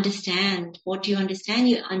you understand. What do you understand?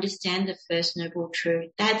 You understand the first noble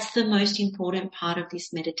truth. That's the most important part of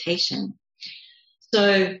this meditation.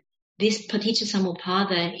 So this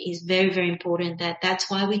Paticcasamuppada is very, very important. That's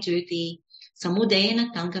why we do the samudaya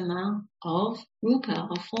and atangama of rupa,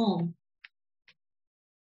 of form.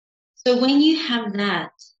 So when you have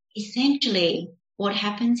that, essentially what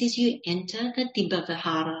happens is you enter the Dibbha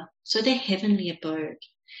Vihara, so the heavenly abode.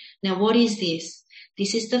 Now what is this?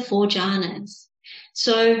 This is the 4 jhanas.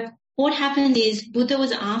 So what happened is Buddha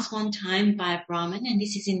was asked one time by a Brahmin, and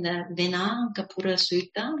this is in the Vinagapura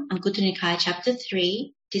Sutta, Anguttara Nikaya chapter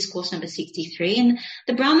 3, discourse number 63. And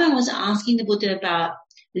the Brahmin was asking the Buddha about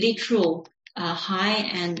literal high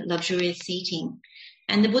and luxurious seating.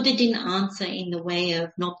 And the Buddha didn't answer in the way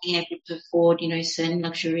of not being able to afford, certain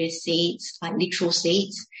luxurious seats, like literal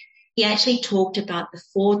seats. He actually talked about the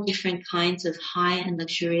 4 different kinds of high and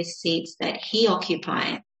luxurious seats that he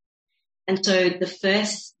occupied. And so the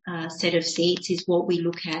first set of seats is what we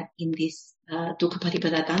look at in this Dukkha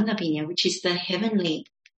Patipada Dandabhinya, which is the heavenly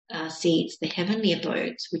seats, the heavenly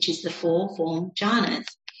abodes, which is the 4 form jhanas.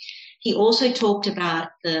 He also talked about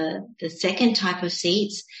the second type of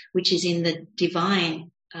seats, which is in the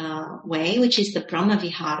divine way, which is the Brahma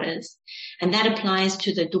Viharas. And that applies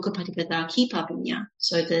to the Dukkha Patipada Kipabhinya,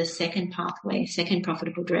 so the second pathway, second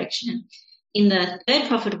profitable direction. In the third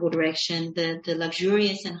profitable direction, the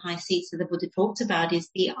luxurious and high seats that the Buddha talks about is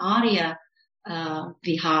the Arya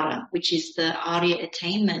Vihara, which is the Arya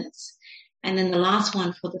attainments. And then the last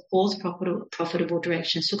one for the fourth profitable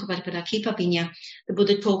direction, Sukha Patipada Kipabhinya, the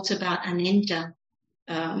Buddha talks about Anenta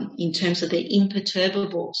in terms of the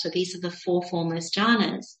imperturbable. So these are the 4 formless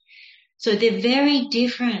jhanas. So they're very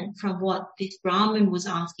different from what this Brahmin was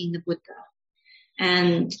asking the Buddha.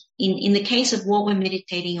 And in the case of what we're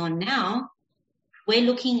meditating on now, we're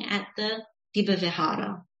looking at the Dibbha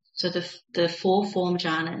Vihara. So the 4 form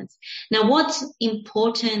jhanas. Now what's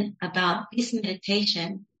important about this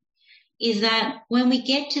meditation is that when we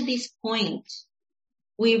get to this point,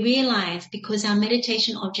 we realize because our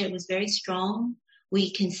meditation object was very strong,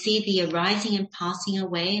 we can see the arising and passing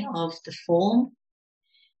away of the form.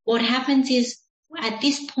 What happens is at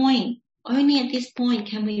this point, only at this point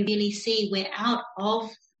can we really see we're out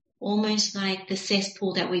of almost like the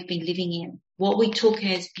cesspool that we've been living in. What we took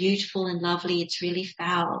as beautiful and lovely, it's really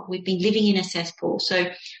foul. We've been living in a cesspool. So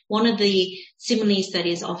one of the similes that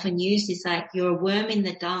is often used is like you're a worm in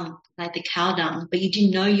the dung, like the cow dung, but you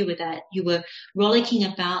didn't know you were that. You were rollicking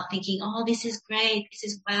about thinking, oh, this is great, this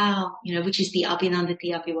is wow, which is the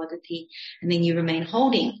abhinandati, abhiwadati, and then you remain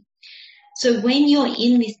holding. So when you're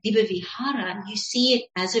in this Dibba Vihara, you see it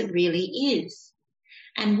as it really is.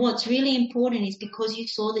 And what's really important is because you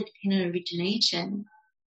saw the dependent origination,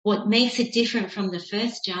 what makes it different from the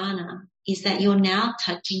first jhana is that you're now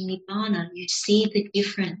touching Nibbana. You see the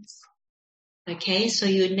difference. Okay, so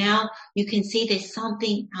you can see there's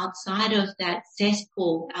something outside of that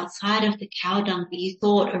cesspool, outside of the cow dung that you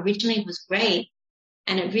thought originally was great.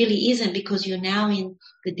 And it really isn't, because you're now in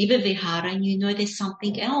the Dibba Vihara and you know there's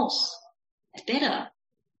something else better.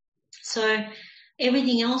 So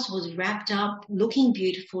everything else was wrapped up, looking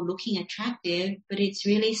beautiful, looking attractive, but it's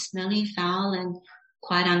really smelly, foul, and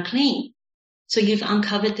quite unclean. So you've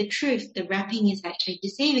uncovered the truth. The wrapping is actually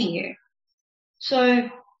deceiving you. So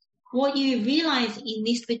what you realize in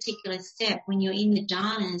this particular step when you're in the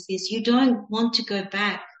jhanas is you don't want to go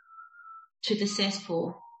back to the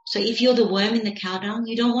cesspool. So if you're the worm in the cow dung,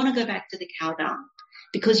 you don't want to go back to the cow dung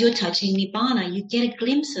because you're touching Nibbana. You get a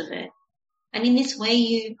glimpse of it. And in this way,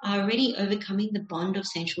 you are already overcoming the bond of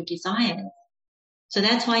sensual desire. So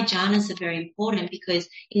that's why jhanas are very important, because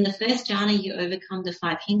in the first jhana, you overcome the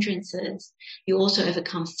 5 hindrances. You also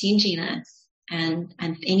overcome stinginess and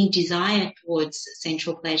any desire towards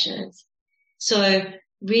sensual pleasures. So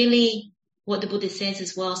really what the Buddha says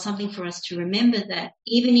as well, something for us to remember, that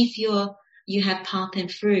even if you have path and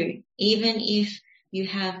fruit, even if you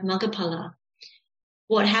have Maggaphala,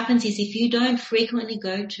 what happens is if you don't frequently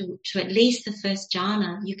go to at least the first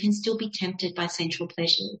jhana, you can still be tempted by sensual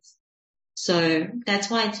pleasures. So that's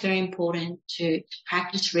why it's very important to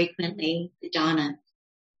practice frequently the jhana.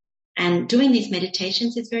 And doing these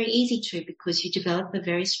meditations is very easy too, because you develop a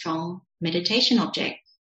very strong meditation object.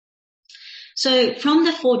 So from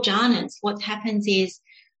the 4 jhanas, what happens is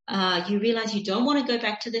you realize you don't want to go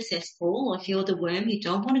back to the cesspool, or if you're the worm, you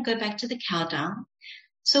don't want to go back to the cow dung.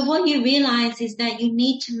 So what you realize is that you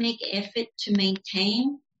need to make effort to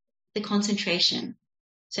maintain the concentration.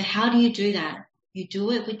 So how do you do that? You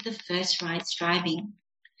do it with the first right striving.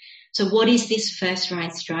 So what is this first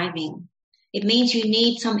right striving? It means you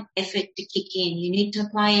need some effort to kick in. You need to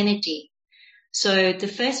apply energy. So the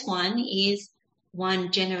first one is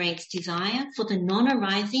one generates desire for the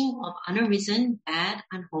non-arising of unarisen, bad,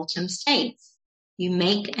 unwholesome states. You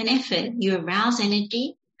make an effort. You arouse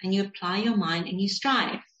energy and you apply your mind and you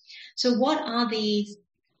strive. So what are these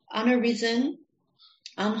unarisen,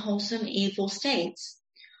 unwholesome, evil states?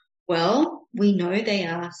 Well, we know they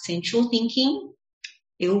are sensual thinking,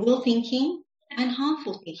 ill will thinking, and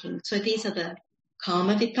harmful thinking. So these are the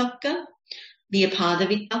kama vitakka, vyapada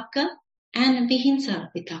vitakka, and vihinsa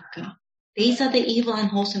vitakka. These are the evil and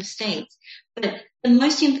unwholesome states. But the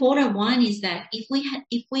most important one is that if we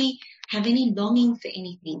have any longing for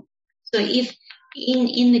anything, so if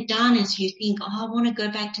in the jhanas you think, I want to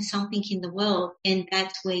go back to something in the world, then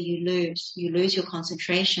that's where you lose your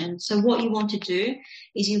concentration. So what you want to do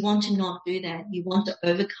is you want to not do that. You want to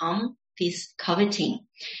overcome this coveting.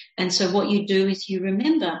 And so what you do is you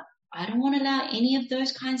remember, I don't want to allow any of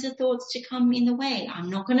those kinds of thoughts to come in the way. I'm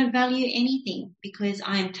not going to value anything because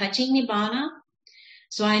I am touching Nibbana.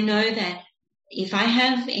 So I know that if I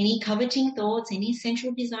have any coveting thoughts, any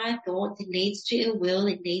sensual desire thoughts, it leads to ill will,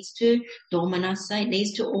 it leads to domanassa, it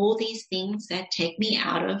leads to all these things that take me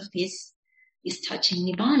out of this touching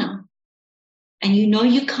Nibbana. And you know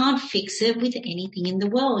you can't fix it with anything in the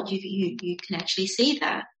world. You can actually see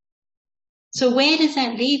that. So where does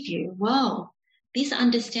that leave you? Well, this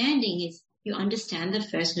understanding is you understand the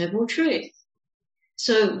First Noble Truth.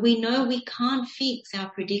 So we know we can't fix our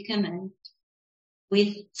predicament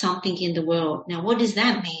with something in the world. Now, what does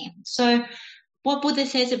that mean? So what Buddha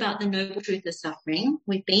says about the noble truth of suffering,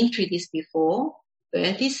 we've been through this before.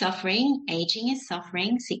 Birth is suffering, aging is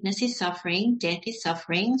suffering, sickness is suffering, death is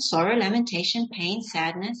suffering, sorrow, lamentation, pain,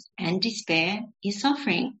 sadness, and despair is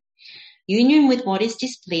suffering. Union with what is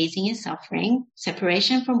displeasing is suffering.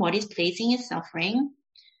 Separation from what is pleasing is suffering.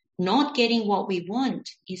 Not getting what we want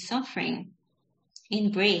is suffering.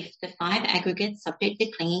 in brief, the 5 aggregates subject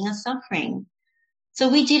to clinging or suffering. So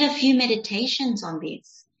we did a few meditations on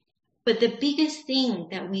this. But the biggest thing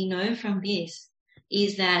that we know from this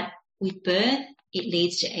is that with birth, it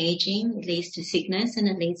leads to aging, it leads to sickness, and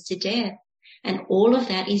it leads to death. And all of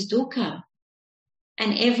that is dukkha.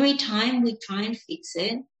 And every time we try and fix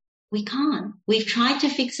it, we can't. We've tried to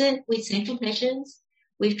fix it with sensual pleasures.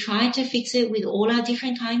 We've tried to fix it with all our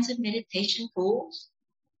different kinds of meditation tools.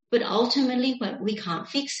 But ultimately, we can't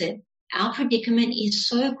fix it. Our predicament is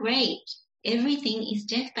so great. Everything is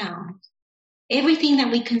death-bound. Everything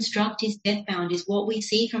that we construct is death-bound, is what we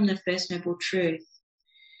see from the First Noble Truth.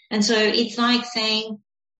 And so it's like saying,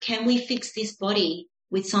 can we fix this body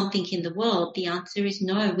with something in the world? The answer is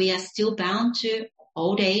no. We are still bound to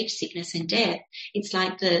old age, sickness, and death. It's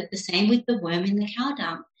like the same with the worm in the cow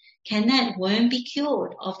dung. Can that worm be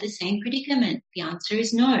cured of the same predicament? The answer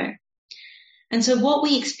is no. And so what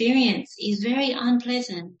we experience is very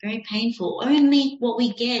unpleasant, very painful. Only what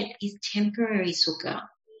we get is temporary sukha.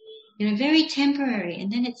 Very temporary,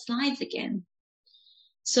 and then it slides again.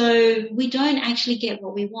 So we don't actually get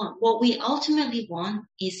what we want. What we ultimately want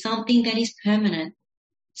is something that is permanent,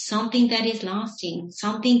 something that is lasting,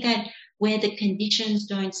 something that where the conditions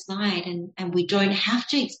don't slide and we don't have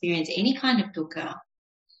to experience any kind of dukkha.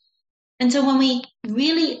 And so when we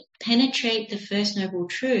really penetrate the First Noble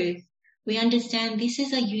Truth, we understand this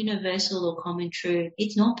is a universal or common truth.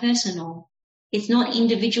 It's not personal. It's not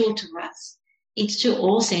individual to us. It's to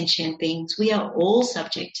all sentient beings. We are all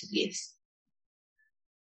subject to this.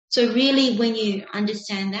 So really, when you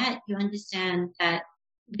understand that, you understand that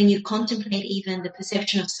when you contemplate even the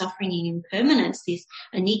perception of suffering and impermanence, this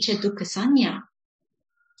anicca dukkha sanya,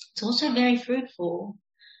 it's also very fruitful.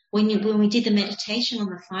 When we did the meditation on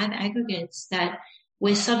the 5 aggregates, that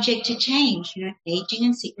we're subject to change, aging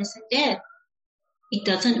and sickness and death. It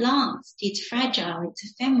doesn't last. It's fragile. It's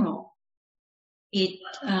ephemeral.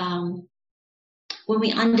 When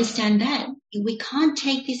we understand that, we can't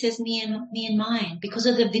take this as me and mine because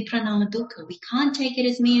of the vipranama dukkha. We can't take it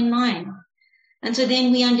as me and mine. And so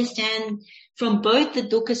then we understand from both the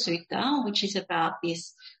Dukkha Sutta, which is about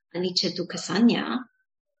this anicca dukkha sanya,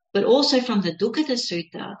 but also from the Dukkha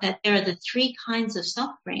Sutta, that there are the 3 kinds of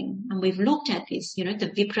suffering. And we've looked at this, the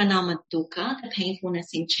vipranama dukkha, the painfulness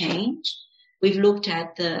in change. We've looked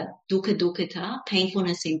at the dukkha dukkhata,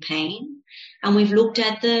 painfulness in pain. And we've looked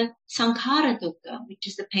at the sankhara dukkha, which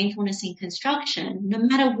is the painfulness in construction. No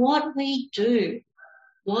matter what we do,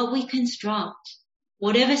 what we construct,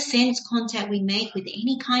 whatever sense contact we make with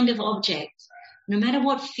any kind of object, no matter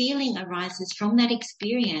what feeling arises from that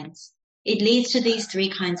experience, it leads to these 3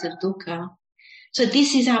 kinds of dukkha. So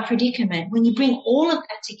this is our predicament. When you bring all of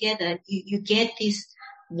that together, you get this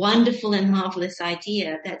wonderful and marvelous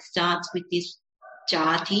idea that starts with this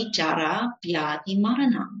jati, jara, vyadhi,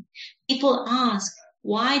 maranam. People ask,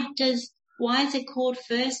 why is it called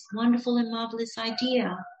first wonderful and marvelous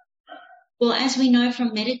idea? Well, as we know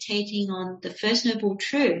from meditating on the First Noble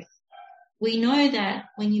Truth, we know that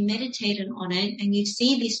when you meditate on it and you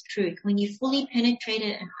see this truth, when you fully penetrate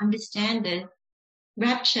it and understand it,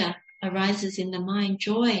 rapture arises in the mind,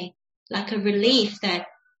 joy, like a relief that,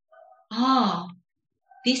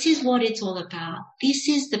 this is what it's all about. This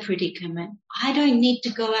is the predicament. I don't need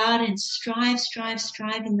to go out and strive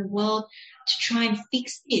in the world to try and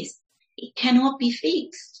fix this. It cannot be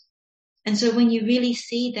fixed. And so when you really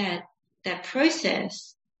see that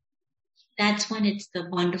process, that's when it's the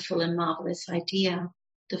wonderful and marvelous idea,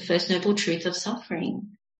 the First Noble Truth of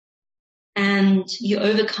suffering. And you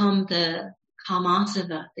overcome the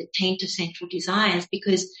karmasava, the taint of sensual desires,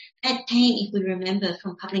 because that taint, if we remember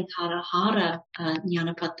from Kapalinkara Hara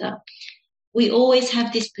Nyanapada, we always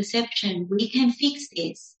have this perception, we can fix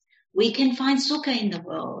this. We can find sukha in the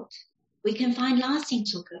world. We can find lasting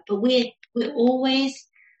sukha, but we always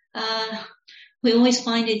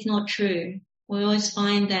find it's not true. We always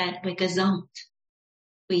find that we're gazumped.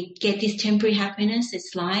 We get this temporary happiness,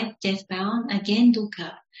 it's life, death-bound, again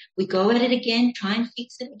dukkha. We go at it again, try and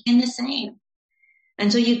fix it again the same.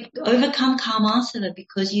 And so you overcome karmasava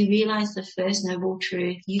because you realize the First Noble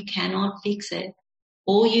Truth. You cannot fix it.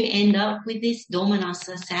 Or you end up with this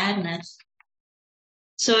domanassa, sadness.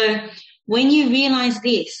 So when you realize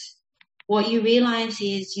this, what you realize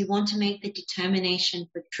is you want to make the determination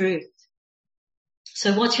for truth.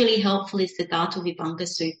 So what's really helpful is the Gatha Vibhanga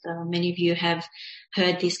Sutta. Many of you have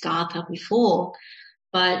heard this Gatha before,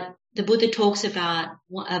 but the Buddha talks about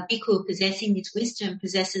a bhikkhu possessing this wisdom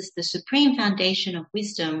possesses the supreme foundation of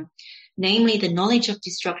wisdom, namely the knowledge of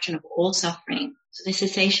destruction of all suffering, so the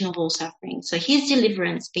cessation of all suffering. So his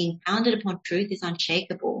deliverance being founded upon truth is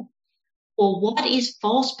unshakable. For what is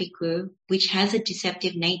false, bhikkhu, which has a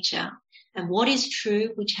deceptive nature, and what is true,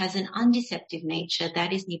 which has an undeceptive nature,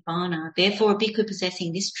 that is nibbana. Therefore, a bhikkhu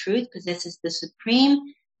possessing this truth possesses the supreme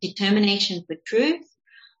determination for truth.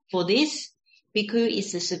 For this, bhikkhu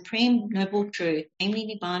is the supreme noble truth,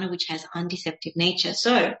 namely nibbana, which has undeceptive nature.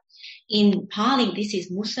 So, in Pali, this is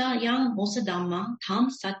Musa yang Mosa Dhammang, Tam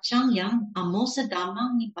Satchang yang Amosa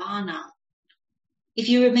Dhammang Nibbana. If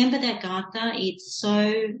you remember that gatha, it's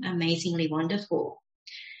so amazingly wonderful,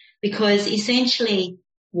 because essentially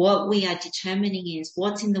what we are determining is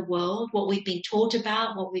what's in the world, what we've been taught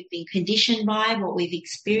about, what we've been conditioned by, what we've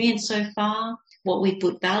experienced so far, what we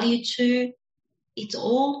put value to. It's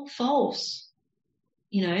all false.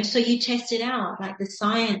 So you test it out, like the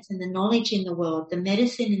science and the knowledge in the world, the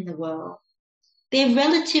medicine in the world. They're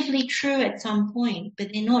relatively true at some point, but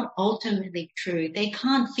they're not ultimately true. They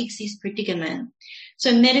can't fix this predicament.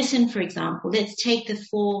 So medicine, for example, let's take the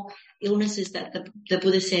 4 illnesses that the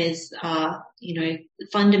Buddha says are,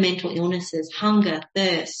 fundamental illnesses: hunger,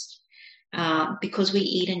 thirst, because we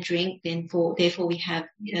eat and drink, therefore we have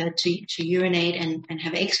to urinate and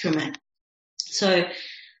have excrement. So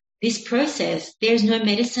this process, there's no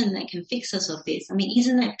medicine that can fix us of this. I mean,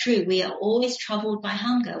 isn't that true? We are always troubled by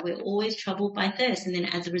hunger. We're always troubled by thirst. And then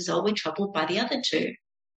as a result, we're troubled by the other 2.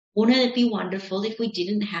 Wouldn't it be wonderful if we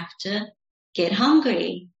didn't have to get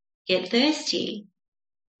hungry, get thirsty?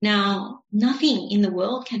 Now, nothing in the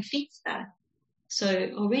world can fix that.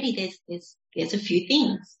 So already there's a few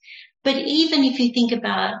things. But even if you think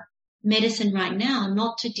about medicine right now,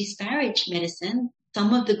 not to disparage medicine,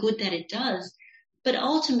 some of the good that it does, but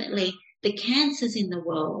ultimately, the cancers in the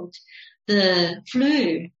world, the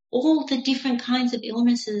flu, all the different kinds of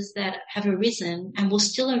illnesses that have arisen and will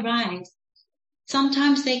still arise,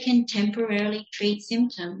 sometimes they can temporarily treat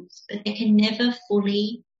symptoms, but they can never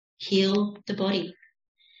fully heal the body.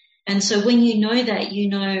 And so when you know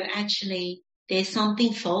that, actually there's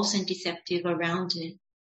something false and deceptive around it.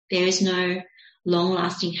 There is no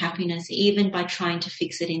long-lasting happiness, even by trying to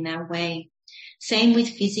fix it in that way. Same with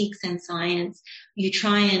physics and science. You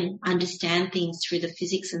try and understand things through the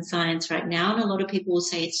physics and science right now, and a lot of people will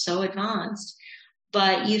say it's so advanced.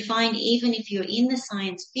 But you find even if you're in the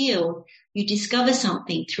science field, you discover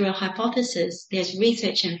something through a hypothesis, there's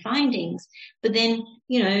research and findings, but then,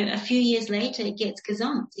 a few years later it gets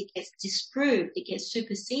gazumped, it gets disproved, it gets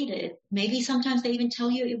superseded. Maybe sometimes they even tell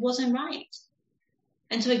you it wasn't right.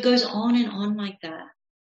 And so it goes on and on like that.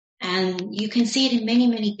 And you can see it in many,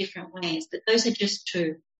 many different ways, but those are just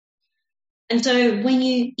 2. And so when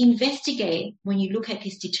you investigate, when you look at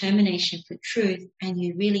this determination for truth and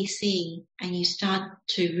you really see and you start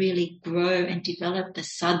to really grow and develop the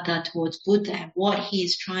saddha towards Buddha and what he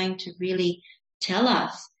is trying to really tell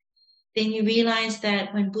us, then you realize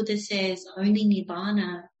that when Buddha says only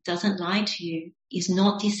nibbana doesn't lie to you, is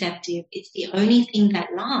not deceptive, it's the only thing that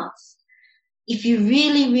lasts. If you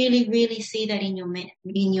really, really, really see that in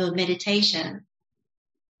your meditation,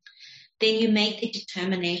 then you make the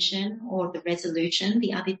determination or the resolution,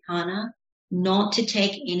 the adhitthana, not to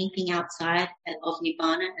take anything outside of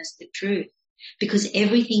nibbana as the truth, because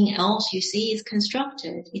everything else you see is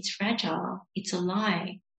constructed, it's fragile, it's a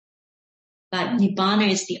lie. But nibbana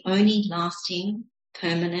is the only lasting,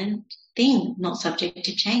 permanent thing, not subject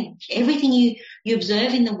to change. Everything you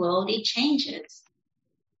observe in the world, it changes.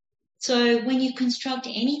 So when you construct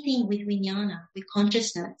anything with vijnana, with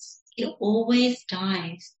consciousness, it always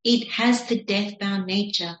dies. It has the death-bound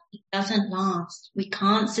nature. It doesn't last. We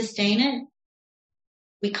can't sustain it.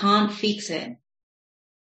 We can't fix it.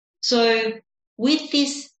 So with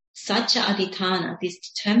this satya adhitthana, this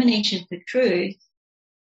determination for truth,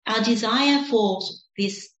 our desire for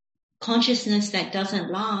this consciousness that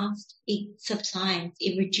doesn't last, it subsides,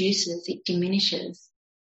 it reduces, it diminishes.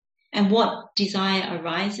 And what desire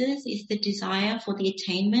arises is the desire for the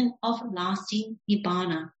attainment of lasting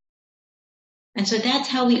nibbana. And so that's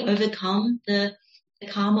how we overcome the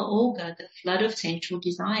kama olga, the flood of sensual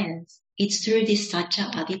desires. It's through this satya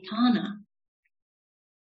adhitthana.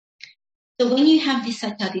 So when you have this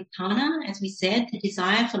satya adhitthana, as we said, the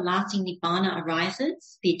desire for lasting nibbana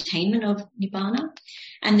arises, the attainment of nibbana,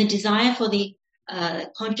 and the desire for the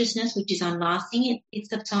consciousness which is unlasting, it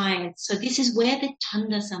subsides. So this is where the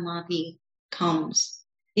chanda samadhi comes.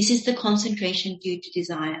 This is the concentration due to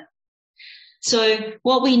desire. So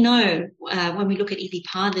what we know when we look at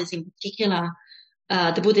Iddhipadas in particular,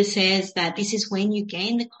 the Buddha says that this is when you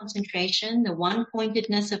gain the concentration, the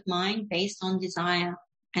one-pointedness of mind based on desire.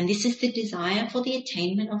 And this is the desire for the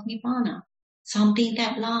attainment of nibbana, something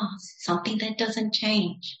that lasts, something that doesn't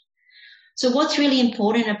change. So what's really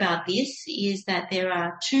important about this is that there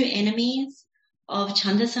are 2 enemies of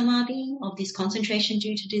Chanda Samadhi, of this concentration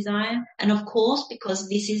due to desire. And of course, because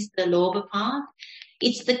this is the Lobha path,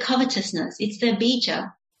 it's the covetousness, it's the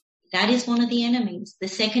bija. That is one of the enemies. The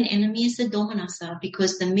second enemy is the domanassa,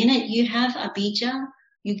 because the minute you have abija,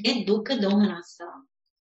 you get dukkha domanassa.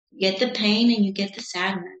 You get the pain and you get the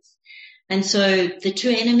sadness. And so the two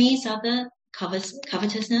enemies are the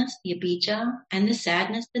covetousness, the abija, and the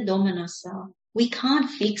sadness, the domanassa. We can't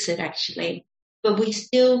fix it actually, but we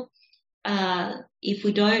still, if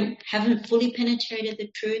we haven't fully penetrated the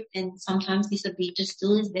truth, then sometimes this abija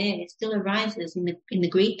still is there. It still arises in the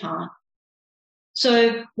greed path.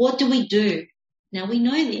 So what do? Now we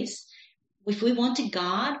know this. If we want to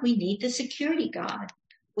guard, we need the security guard.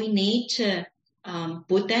 We need to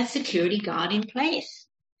put that security guard in place.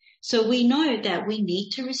 So we know that we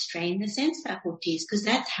need to restrain the sense faculties, because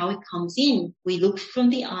that's how it comes in. We look from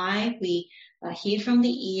the eye, we hear from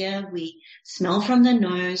the ear, we smell from the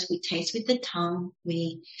nose, we taste with the tongue,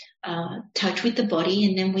 we touch with the body,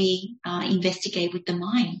 and then we investigate with the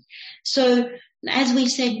mind. So as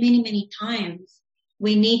we've said many, many times,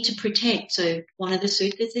 we need to protect. So one of the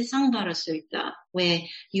suttas is Sanghara Sutta, where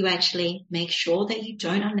you actually make sure that you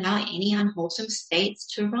don't allow any unwholesome states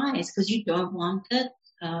to arise, because you don't want the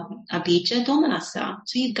abija domanassa.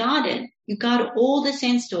 So you guard it. You guard all the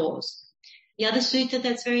sense doors. The other sutta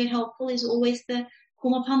that's very helpful is always the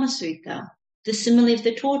Kumapama Sutta, the simile of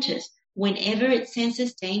the tortoise. Whenever it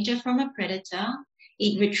senses danger from a predator,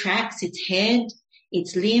 it retracts its head,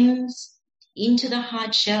 its limbs, into the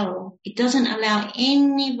hard shell. It doesn't allow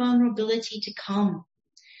any vulnerability to come.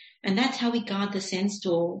 And that's how we guard the sense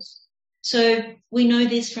doors. So we know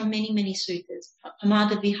this from many, many suttas,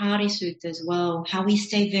 Pramada Vihari Sutta as well, how we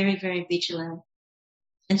stay very, very vigilant.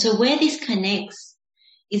 And so where this connects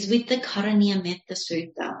is with the Karaniya Metta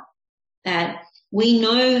Sutta, that we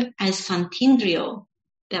know as Santindriyo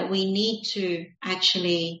that we need to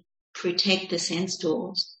actually protect the sense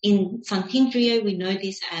doors. In Santindriya, we know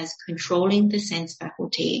this as controlling the sense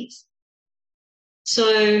faculties.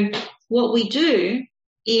 So what we do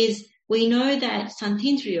is we know that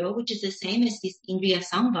Santindriya, which is the same as this Indriya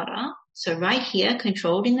Samvara, so right here,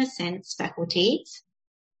 controlled in the sense faculties,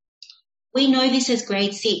 we know this as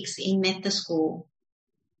grade 6 in Metta school.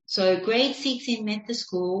 So grade 6 in Metta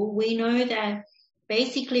school, we know that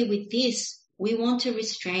basically with this, we want to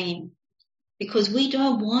restrain, because we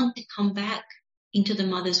don't want to come back into the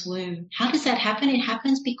mother's womb. How does that happen? It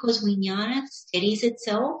happens because vijnana steadies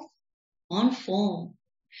itself on form.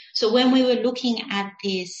 So when we were looking at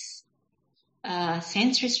this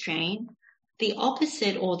sense restraint, the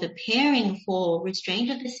opposite or the pairing for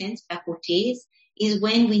restraint of the sense faculties is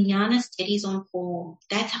when vijnana steadies on form.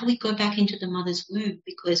 That's how we go back into the mother's womb,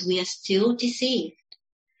 because we are still deceived.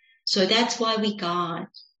 So that's why we guard.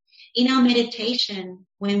 In our meditation,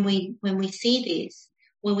 when we see this,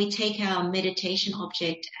 when we take our meditation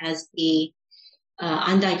object as the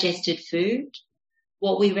undigested food,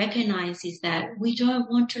 what we recognize is that we don't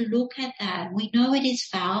want to look at that. We know it is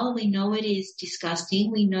foul. We know it is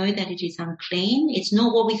disgusting. We know that it is unclean. It's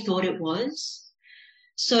not what we thought it was.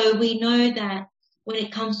 So we know that when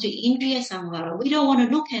it comes to Indriya Samvara, we don't want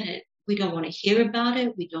to look at it. We don't want to hear about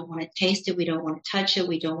it. We don't want to taste it. We don't want to touch it.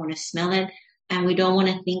 We don't want to smell it. And we don't want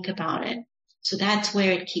to think about it. So that's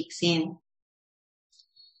where it kicks in.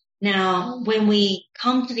 Now, when we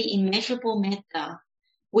come to the immeasurable metta,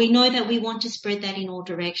 we know that we want to spread that in all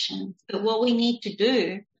directions. But what we need to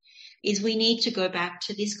do is we need to go back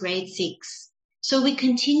to this grade 6. So we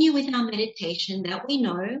continue with our meditation that we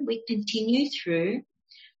know. We continue through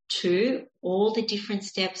to all the different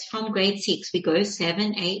steps from grade 6. We go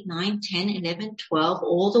 7, 8, 9, 10, 11, 12,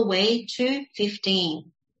 all the way to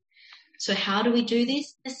 15. So how do we do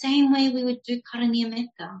this? The same way we would do Karaniya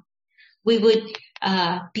Metta. We would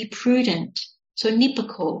be prudent. So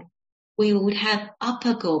Nipako. We would have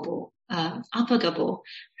apagabo,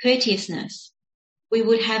 courteousness. We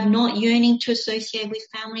would have not yearning to associate with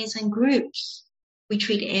families and groups. We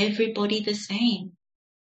treat everybody the same.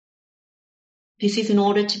 This is in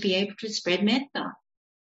order to be able to spread metta.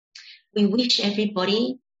 We wish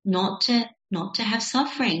everybody not to have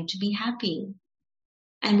suffering, to be happy.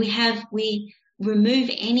 And we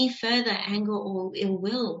remove any further anger or ill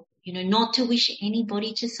will, not to wish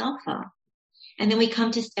anybody to suffer. And then we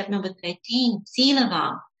come to step number 13,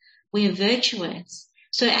 Silava. We are virtuous.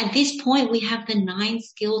 So at this point, we have the 9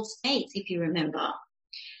 skilled states, if you remember.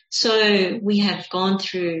 So we have gone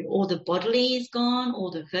through, all the bodily is gone, all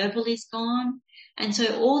the verbal is gone. And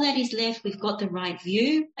so all that is left, we've got the right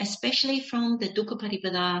view, especially from the Dukkha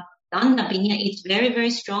Paripada Danda Pinya. It's very,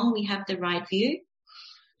 very strong. We have the right view.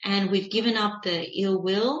 And we've given up the ill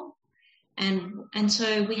will. And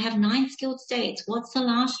so we have 9 skilled states. What's the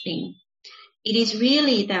last thing? It is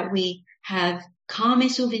really that we have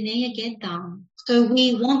Kamesu Vinaya Geddam. So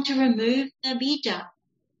we want to remove the bija.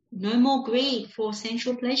 No more greed for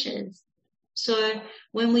sensual pleasures. So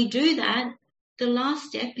when we do that, the last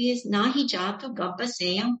step is Nahi Jato Gabba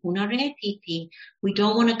Seyam Punaretiti. We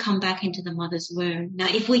don't want to come back into the mother's womb. Now,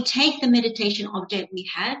 if we take the meditation object we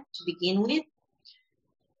had to begin with,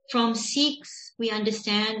 from 6, we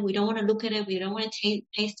understand we don't want to look at it, we don't want to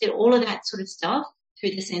taste it, all of that sort of stuff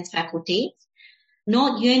through the sense faculties,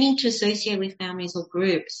 not yearning to associate with families or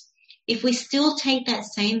groups. If we still take that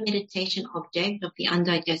same meditation object of the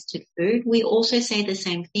undigested food, we also say the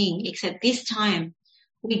same thing, except this time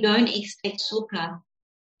we don't expect sukha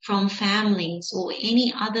from families or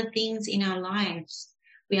any other things in our lives.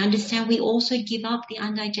 We understand we also give up the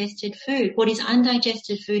undigested food. What is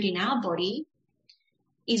undigested food in our body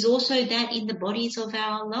is also that in the bodies of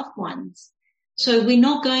our loved ones. So we're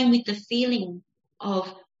not going with the feeling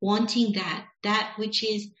of wanting that which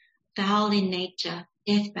is foul in nature,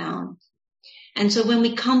 death-bound. And so when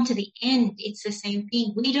we come to the end, it's the same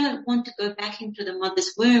thing. We don't want to go back into the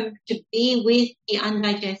mother's womb to be with the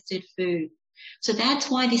undigested food. So that's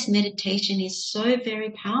why this meditation is so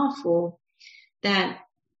very powerful, that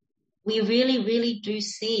we really, really do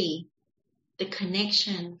see the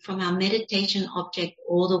connection from our meditation object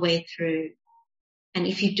all the way through. And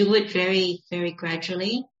if you do it very, very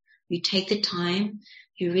gradually, you take the time,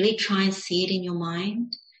 you really try and see it in your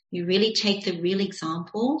mind, you really take the real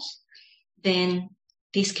examples, then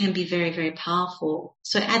this can be very, very powerful.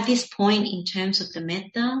 So at this point, in terms of the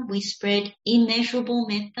metta, we spread immeasurable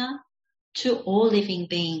metta to all living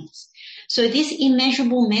beings. So this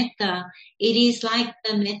immeasurable metta, it is like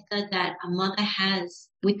the metta that a mother has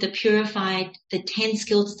with the 10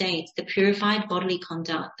 skilled states, the purified bodily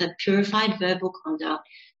conduct, the purified verbal conduct,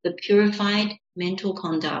 the purified mental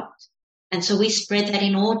conduct. And so we spread that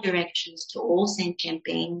in all directions to all sentient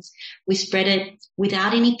beings. We spread it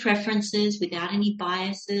without any preferences, without any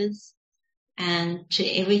biases, and to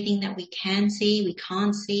everything that we can see, we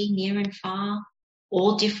can't see, near and far,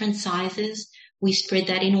 all different sizes. We spread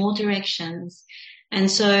that in all directions. And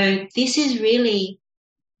so this is really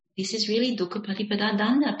Dukkha Patipada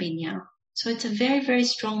Danda Pinya. So it's a very, very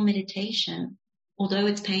strong meditation, although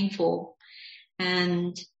it's painful.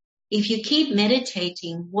 And if you keep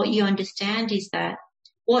meditating, what you understand is that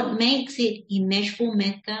what makes it immeasurable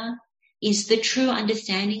metta is the true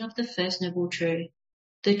understanding of the First Noble Truth,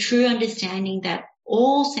 the true understanding that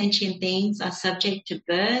all sentient beings are subject to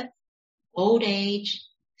birth, old age,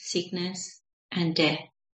 sickness, and death.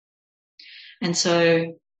 And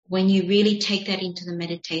so when you really take that into the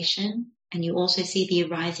meditation, and you also see the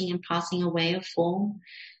arising and passing away of form,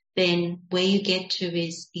 then where you get to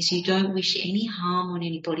is you don't wish any harm on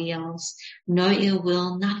anybody else, no ill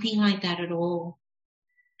will, nothing like that at all.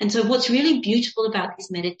 And so what's really beautiful about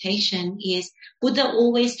this meditation is Buddha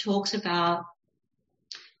always talks about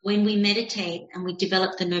when we meditate and we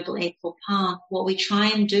develop the Noble Eightfold Path, what we try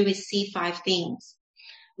and do is see 5 things.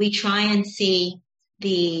 We try and see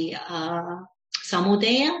the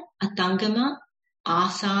Samudaya, Atangama,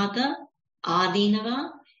 Asada, Adinava,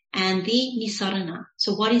 and the Nisarana.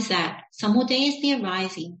 So what is that? Samudaya is the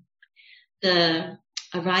arising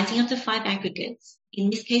of the 5 aggregates. In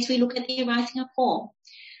this case, we look at the arising of form.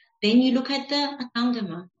 Then you look at the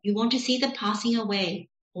Atangama. You want to see the passing away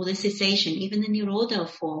or the cessation, even the Nirodha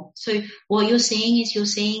of form. So what you're saying is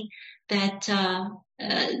that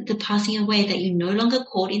the passing away, that you're no longer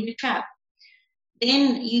caught in the trap.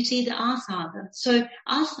 Then you see the Asada. So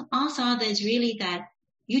Asada is really that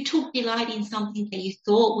you took delight in something that you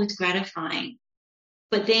thought was gratifying,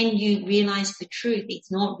 but then you realize the truth,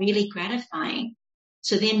 it's not really gratifying.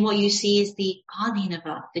 So then what you see is the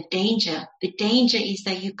Adinava, the danger. The danger is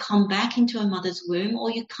that you come back into a mother's womb, or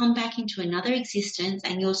you come back into another existence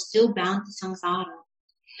and you're still bound to samsara.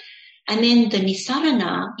 And then the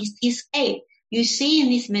Nisarana is the escape. You see in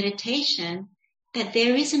this meditation that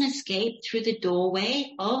there is an escape through the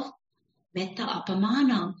doorway of Metta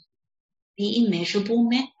Apamana, the immeasurable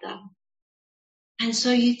metta. And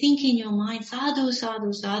so you think in your mind, sadhu,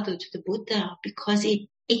 sadhu, sadhu to the Buddha, because it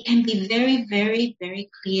can be very, very, very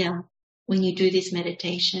clear when you do this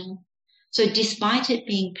meditation. So despite it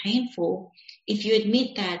being painful, if you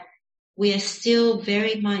admit that we are still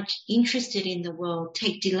very much interested in the world,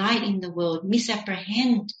 take delight in the world,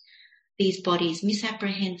 misapprehend these bodies,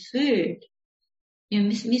 misapprehend food,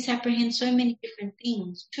 misapprehend so many different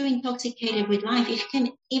things, too intoxicated with life. If you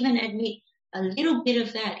can even admit a little bit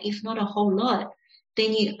of that, if not a whole lot,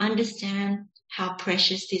 then you understand how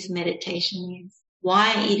precious this meditation is,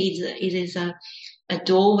 why it is a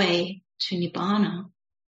doorway to Nibbana.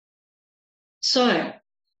 So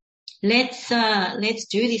let's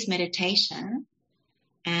do this meditation.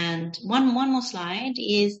 And one more slide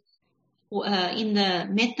is in the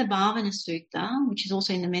Metta Bhavana Sutta, which is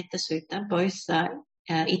also in the Metta Sutta, both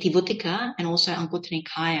Itivutika and also Anguttara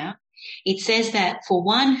Nikaya. It says that for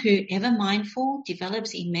one who, ever mindful,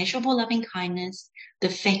 develops immeasurable loving kindness, the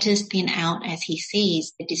fetters thin out as he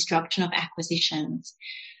sees the destruction of acquisitions.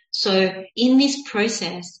 So in this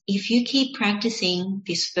process, if you keep practicing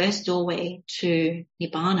this first doorway to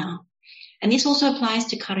Nibbana, and this also applies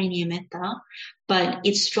to Kariya Metta, but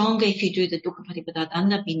it's stronger if you do the Dukkha Patipada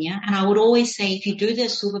Danda Vinya. And I would always say if you do the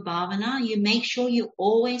Subha Bhavana, you make sure you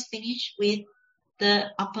always finish with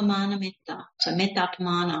the Appamana Metta. So Metta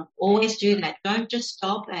Appamana, always do that. Don't just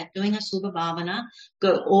stop at doing a Subha Bhavana,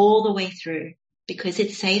 go all the way through because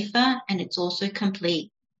it's safer and it's also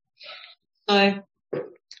complete. So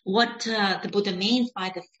what the Buddha means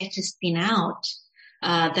by the fetters thin out,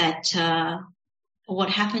 what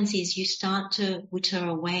happens is you start to wither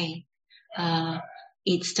away.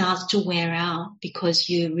 It starts to wear out because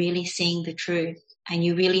you're really seeing the truth and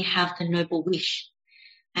you really have the noble wish.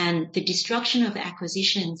 And the destruction of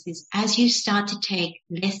acquisitions is as you start to take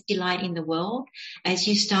less delight in the world, as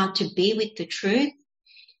you start to be with the truth,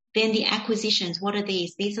 then the acquisitions, what are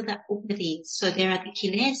these? These are the upadis. So there are the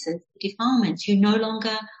kilesas, the defilements. You no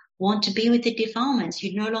longer want to be with the defilements.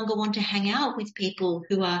 You no longer want to hang out with people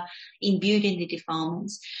who are imbued in the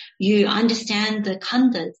defilements. You understand the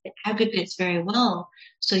khandhas, the aggregates very well.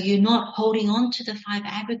 So you're not holding on to the 5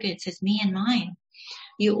 aggregates as me and mine.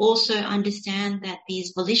 You also understand that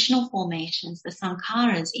these volitional formations, the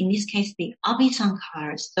sankharas, in this case the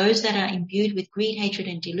abhisankharas, those that are imbued with greed, hatred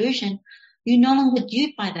and delusion, you're no longer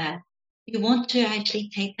duped by that. You want to actually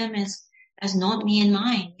take them as not me and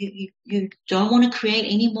mine. You don't want to create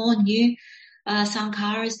any more new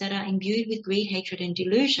sankharas that are imbued with greed, hatred and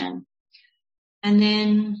delusion. And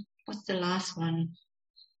then what's the last one?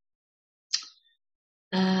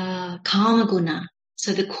 Kama guna.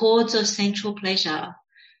 So the cords of sensual pleasure.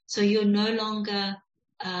 So you're no longer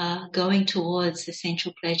going towards the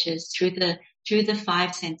sensual pleasures through the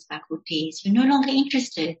 5 sense faculties. You're no longer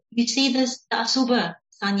interested. You see the asubha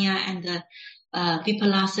sanya and the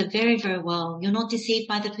vipallasa very, very well. You're not deceived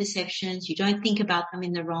by the perceptions. You don't think about them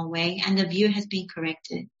in the wrong way, and the view has been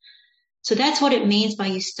corrected. So that's what it means by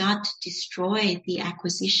you start to destroy the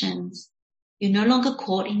acquisitions. You're no longer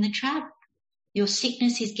caught in the trap. Your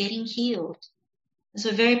sickness is getting healed. It's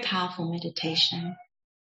a very powerful meditation.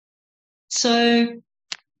 So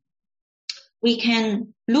we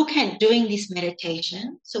can look at doing this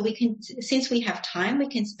meditation. So we can, since we have time, we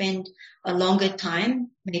can spend a longer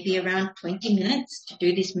time, maybe around 20 minutes to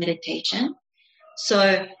do this meditation.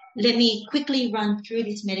 So let me quickly run through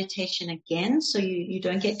this meditation again so you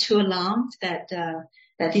don't get too alarmed that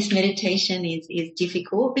this meditation is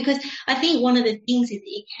difficult, because I think one of the things is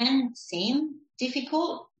it can seem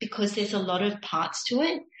difficult because there's a lot of parts to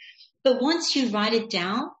it. But once you write it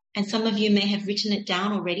down, and some of you may have written it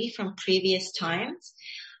down already from previous times,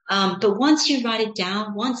 but once you write it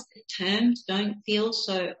down, once the terms don't feel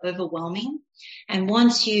so overwhelming, and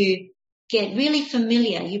once you get really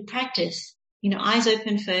familiar, you practice, eyes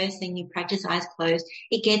open first, then you practice eyes closed,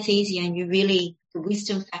 it gets easier and the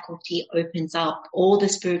wisdom faculty opens up, all the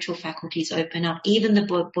spiritual faculties open up, even the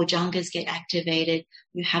bojjhangas get activated,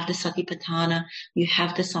 you have the satipatthana, you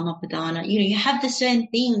have the samappadana, you have the certain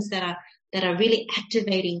things that are really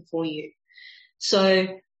activating for you. So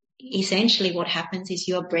essentially what happens is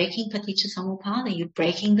you're breaking paticca samuppada, you're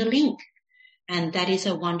breaking the link. And that is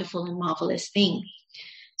a wonderful and marvelous thing.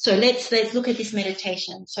 So let's look at this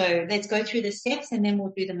meditation. So let's go through the steps and then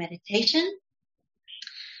we'll do the meditation.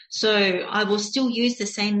 So I will still use the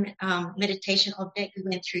same meditation object we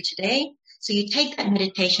went through today. So you take that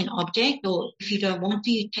meditation object, or if you don't want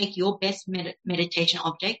to, you take your best meditation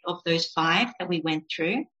object of those 5 that we went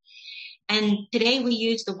through. And today we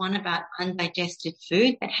use the one about undigested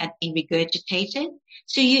food that had been regurgitated.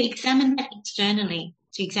 So you examine that externally.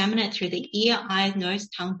 So you examine it through the ear, eye, nose,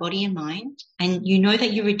 tongue, body, and mind. And you know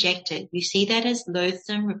that you reject it. You see that as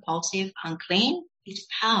loathsome, repulsive, unclean. It's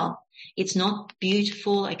foul. It's not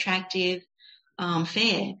beautiful, attractive,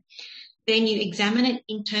 fair. Then you examine it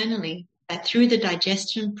internally. That through the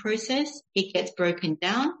digestion process, it gets broken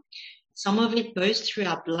down. Some of it goes through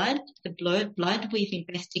our blood. The blood we've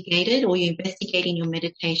investigated, or you investigate in your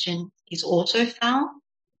meditation, is also foul.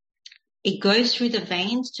 It goes through the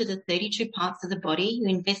veins to the 32 parts of the body. You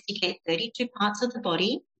investigate 32 parts of the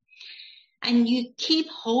body. And you keep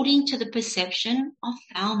holding to the perception of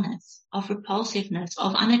foulness, of repulsiveness,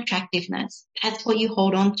 of unattractiveness. That's what you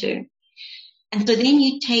hold on to. And so then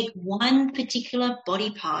you take one particular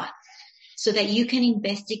body part so that you can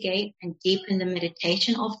investigate and deepen the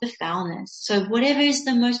meditation of the foulness. So whatever is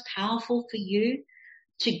the most powerful for you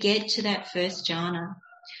to get to that first jhana.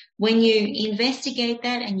 When you investigate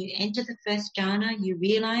that and you enter the first jhana, you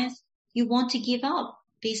realize you want to give up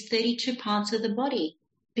these 32 parts of the body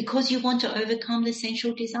because you want to overcome the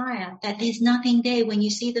sensual desire, that there's nothing there. When you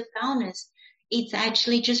see the foulness, it's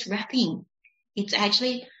actually just wrapping. It's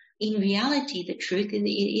actually, in reality, the truth is it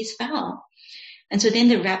is foul. And so then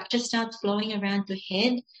the rapture starts flowing around your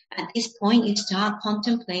head. At this point, you start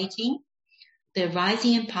contemplating the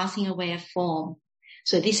rising and passing away of form.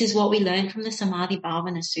 So this is what we learned from the Samadhi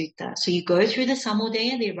Bhavana Sutta. So you go through the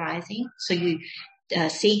Samudaya, the arising. So you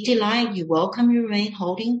seek delight, you welcome, you remain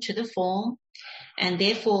holding to the form. And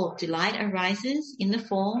therefore, delight arises in the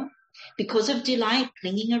form. Because of delight,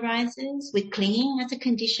 clinging arises. With clinging as a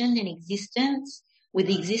condition, then existence. With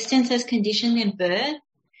existence as condition, then birth.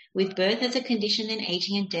 With birth as a condition, then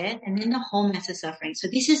aging and death. And then the whole mass of suffering. So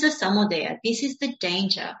this is a samudaya. This is the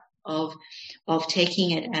danger of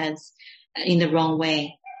taking it as in the wrong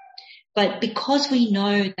way. But because we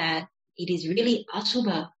know that it is really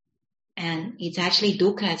asubha and it's actually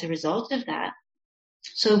dukkha as a result of that,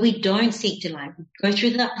 so we don't seek delight. We go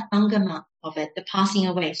through the asangama of it, the passing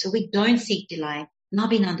away. So we don't seek delight,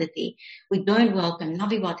 nabhinandati. We don't welcome,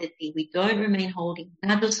 nabhivadati. We don't remain holding,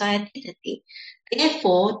 nadosayatiti.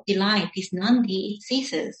 Therefore, delight, this nandi, it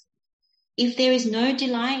ceases. If there is no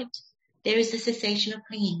delight, there is a cessation of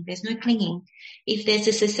clinging. There's no clinging. If there's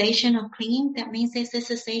a cessation of clinging, that means there's a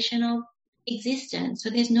cessation of existence. So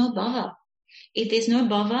there's no bhava. If there's no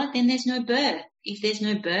bhava, then there's no birth. If there's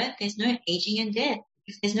no birth, there's no aging and death.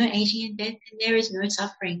 If there's no aging and death, then there is no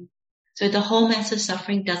suffering. So the whole mass of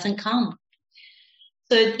suffering doesn't come.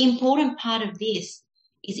 So the important part of this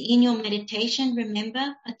is in your meditation,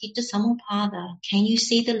 remember, Patitta Samuppada. Can you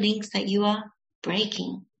see the links that you are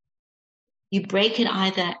breaking? You break it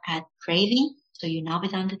either at craving, so you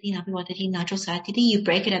nabhidandati, nabhivadati, nadosayatiti, you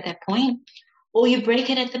break it at that point, or you break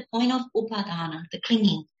it at the point of upadana, the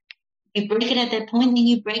clinging. You break it at that point, then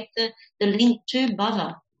you break the link to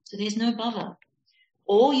bhava. So there's no bhava.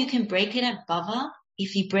 Or you can break it at bhava.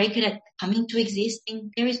 If you break it at coming to exist,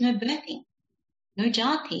 then there is no birthing, no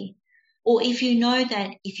jati. Or if you know that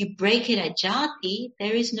if you break it at jati,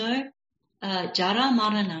 there is no jara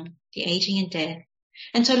marana, the aging and death.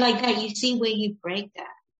 And so like that, you see where you break that.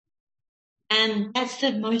 And that's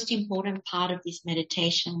the most important part of this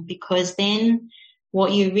meditation, because then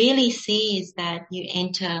what you really see is that you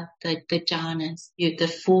enter the jhanas, the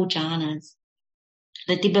full jhanas,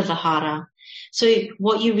 the Dibbavihara. So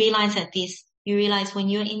what you realize you realize when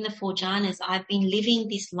you're in the four jhanas, I've been living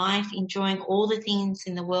this life, enjoying all the things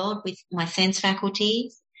in the world with my sense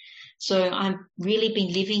faculties. So I've really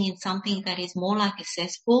been living in something that is more like a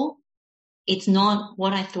cesspool. It's not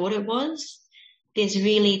what I thought it was. There's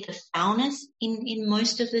really the foulness in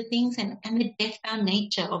most of the things and the death-bound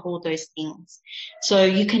nature of all those things. So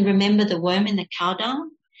you can remember the worm in the cow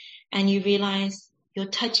dung and you realize you're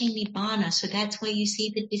touching nibbana. So that's where you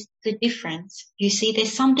see the difference. You see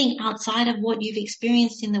there's something outside of what you've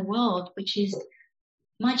experienced in the world, which is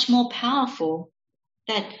much more powerful,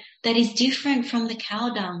 that is different from the cow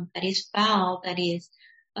dung, that is foul, that is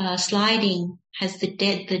sliding, has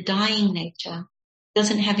the dying nature,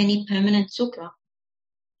 doesn't have any permanent sukha.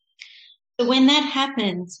 So when that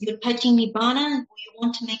happens, you're touching nibbana, or you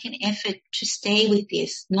want to make an effort to stay with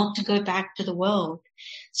this, not to go back to the world.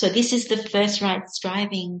 So this is the first right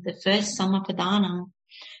striving, the first samapadana.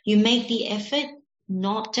 You make the effort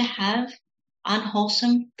not to have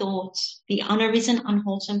unwholesome thoughts, the unarisen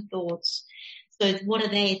unwholesome thoughts. So what are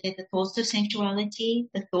they? They're the thoughts of sensuality,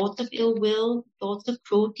 the thoughts of ill will, thoughts of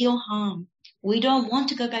cruelty or harm. We don't want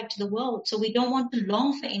to go back to the world, so we don't want to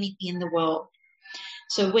long for anything in the world.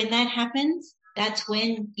 So when that happens, that's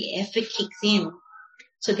when the effort kicks in.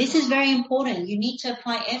 So this is very important. You need to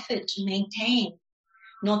apply effort to maintain,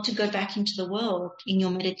 not to go back into the world in your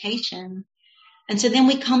meditation. And so then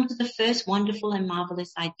we come to the first wonderful and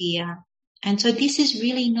marvelous idea. And so this is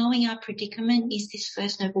really knowing our predicament is this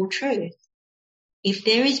first noble truth. If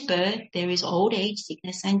there is birth, there is old age,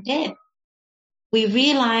 sickness, and death. We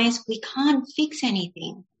realize we can't fix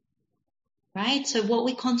anything. Right? So what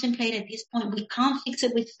we contemplate at this point, we can't fix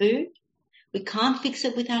it with food. We can't fix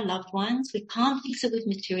it with our loved ones. We can't fix it with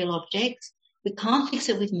material objects. We can't fix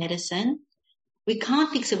it with medicine. We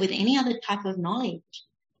can't fix it with any other type of knowledge,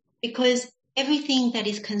 because everything that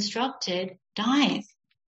is constructed dies.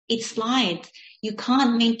 It slides. You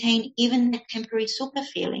can't maintain even that temporary sukha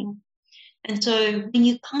feeling. And so when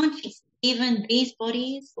you can't fix even these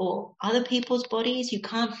bodies or other people's bodies, you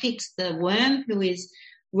can't fix the worm who is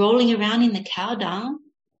rolling around in the cow dung,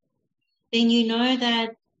 then you know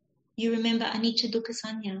that you remember anicca dukkha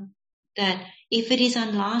sanya, that if it is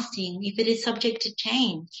unlasting, if it is subject to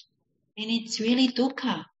change, then it's really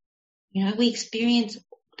dukkha. You know, we experience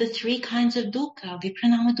the three kinds of dukkha,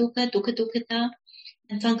 vipranama dukkha, dukkha dukkhata,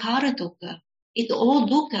 and sankhara dukkha. It's all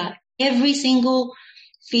dukkha. Every single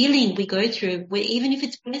feeling we go through, even if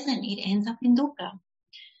it's pleasant, it ends up in dukkha.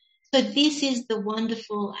 So this is the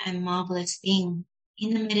wonderful and marvelous thing.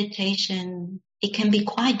 In the meditation, it can be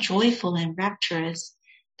quite joyful and rapturous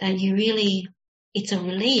that you really, it's a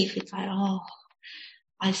relief. It's like, oh,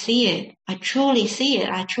 I see it. I truly see it.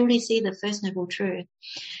 I truly see the First Noble Truth.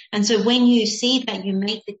 And so when you see that, you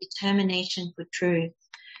make the determination for truth.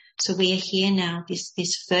 So we are here now,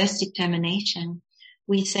 this first determination.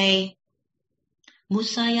 We say,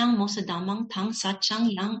 Musayang mosadamang tang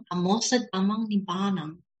sachang yang amosadamang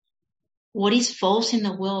nibbanang. What is false in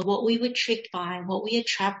the world, what we were tricked by, what we are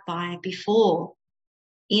trapped by before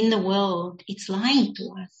in the world, it's lying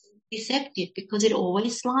to us, deceptive, because it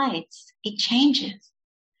always slides, it changes.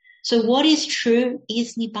 So what is true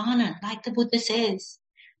is Nibbana, like the Buddha says.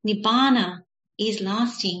 Nibbana is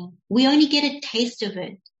lasting. We only get a taste of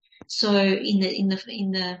it. So in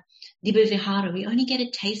the Dibba Vihara, we only get a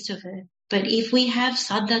taste of it. But if we have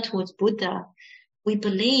saddha towards Buddha, we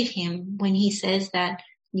believe him when he says that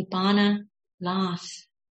Nibbana lasts.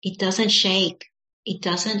 It doesn't shake. It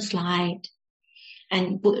doesn't slide.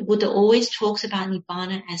 And Buddha always talks about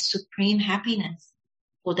Nibbana as supreme happiness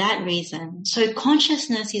for that reason. So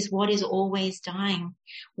consciousness is what is always dying.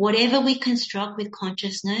 Whatever we construct with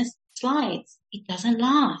consciousness slides. It doesn't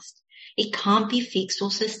last. It can't be fixed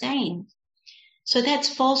or sustained. So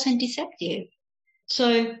that's false and deceptive.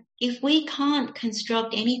 So if we can't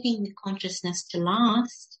construct anything with consciousness to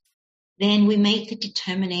last, then we make the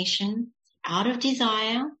determination out of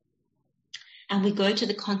desire and we go to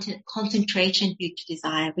the concentration due to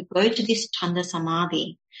desire. We go to this chanda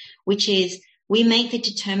samadhi, which is we make the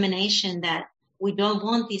determination that we don't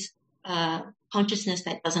want this consciousness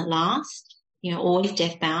that doesn't last, always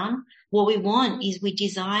death-bound. What we want is we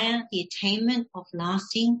desire the attainment of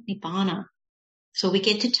lasting nibbana. So we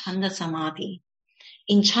get to chanda samadhi.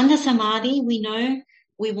 In chanda samadhi, we know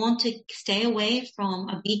we want to stay away from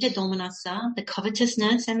avijja domanassa, the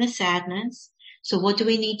covetousness and the sadness. So what do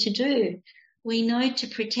we need to do? We know to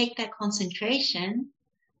protect that concentration,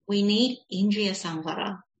 we need indriya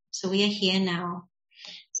samvara. So we are here now.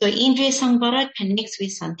 So indriya samvara connects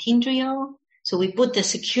with santindriya. So we put the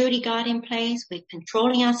security guard in place. We're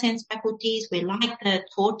controlling our sense faculties. We're like the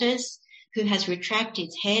tortoise who has retracted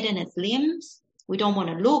its head and its limbs. We don't want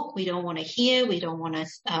to look. We don't want to hear. We don't want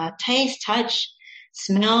to taste, touch,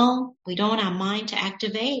 smell. We don't want our mind to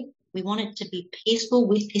activate. We want it to be peaceful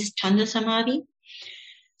with this chanda samadhi.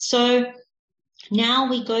 So now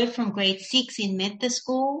we go from grade 6 in metta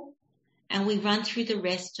school and we run through the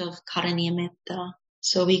rest of karaniya metta.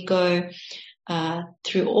 So we go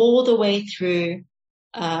through all the way through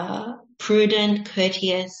prudent,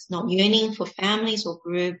 courteous, not yearning for families or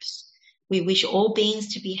groups. We wish all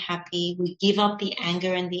beings to be happy. We give up the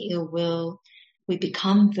anger and the ill will. We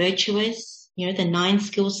become virtuous, the 9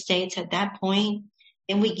 skill states at that point.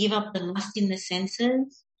 Then we give up the lust in the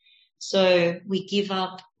senses. So we give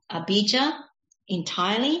up abhijja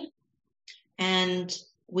entirely and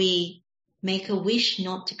we make a wish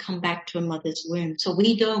not to come back to a mother's womb. So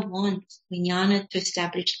we don't want vijnana to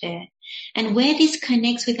establish there. And where this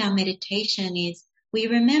connects with our meditation is we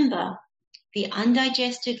remember the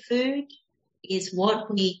undigested food is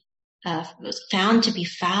what we found to be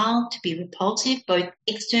foul, to be repulsive, both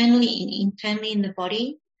externally and internally in the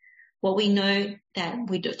body. What we know that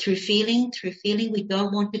we do through feeling, we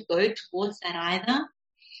don't want to go towards that either.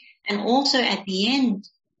 And also at the end,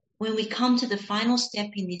 when we come to the final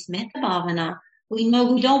step in this metta bhavana, we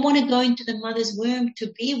know we don't want to go into the mother's womb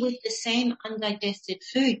to be with the same undigested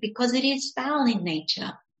food because it is foul in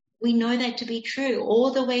nature. We know that to be true.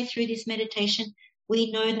 All the way through this meditation,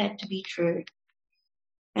 we know that to be true.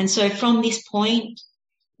 And so from this point,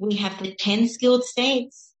 we have the 10 skilled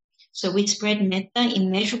states. So we spread metta,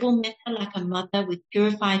 immeasurable metta, like a mother with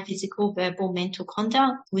purified physical, verbal, mental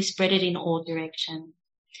conduct. We spread it in all directions.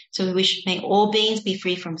 So we wish, may all beings be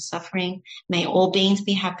free from suffering. May all beings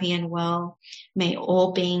be happy and well. May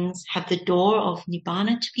all beings have the door of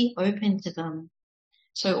nibbana to be open to them.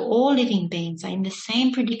 So all living beings are in the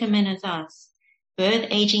same predicament as us. Birth,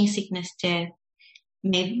 aging, sickness, death.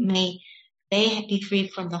 May they be free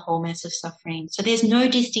from the whole mass of suffering. So there's no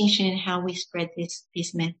distinction in how we spread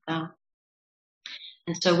this metta.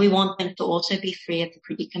 And so we want them to also be free of the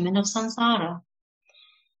predicament of samsara.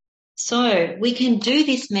 So we can do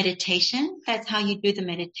this meditation. That's how you do the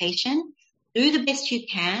meditation. Do the best you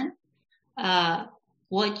can.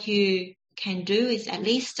 What you can do is at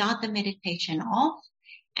least start the meditation off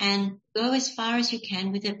and go as far as you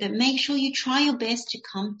can with it, but make sure you try your best to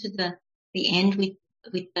come to the end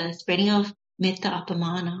with the spreading of Metta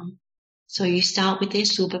Appamanam. So you start with the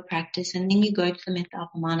Asubha practice and then you go to the Metta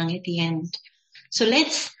Appamanam at the end. So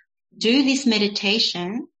let's do this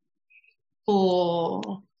meditation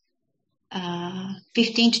for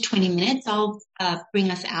 15 to 20 minutes. I'll bring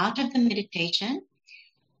us out of the meditation.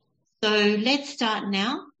 So let's start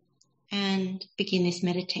now and begin this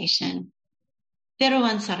meditation.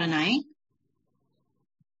 Theravān Saranai.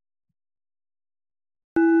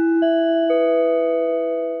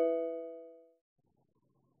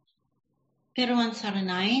 Theravān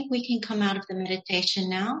Saranai. We can come out of the meditation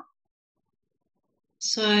now.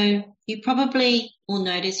 So you probably will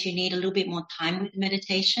notice you need a little bit more time with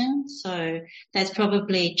meditation. So that's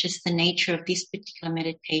probably just the nature of this particular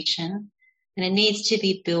meditation. And it needs to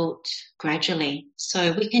be built gradually.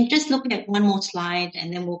 So we can just look at one more slide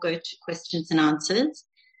and then we'll go to questions and answers.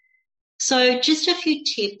 So just a few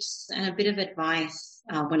tips and a bit of advice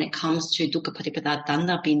when it comes to Dukkha Patipada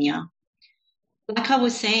Danda Binya. Like I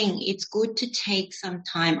was saying, it's good to take some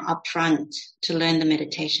time up front to learn the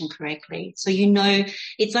meditation correctly. So you know,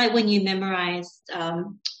 it's like when you memorize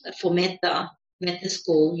for Metta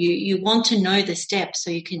school, you want to know the steps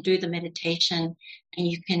so you can do the meditation and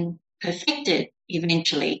you can perfect it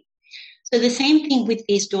eventually. So the same thing with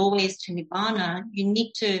these doorways to Nibbana, you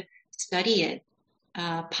need to study it.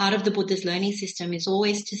 Part of the Buddha's learning system is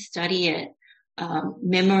always to study it,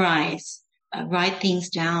 memorize, write things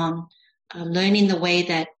down, learn in the way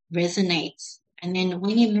that resonates. And then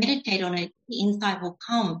when you meditate on it, the insight will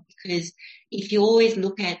come, because if you always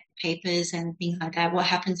look at papers and things like that, what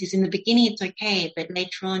happens is in the beginning it's okay, but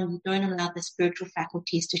later on you don't allow the spiritual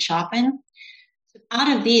faculties to sharpen. So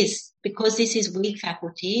part of this, because this is weak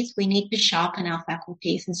faculties, we need to sharpen our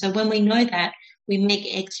faculties. And so when we know that, we make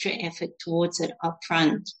extra effort towards it up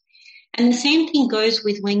front. And the same thing goes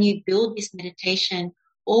with when you build this meditation.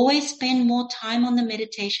 Always spend more time on the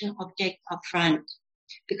meditation object up front,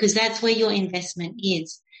 because that's where your investment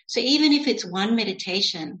is. So even if it's one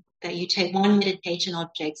meditation, that you take one meditation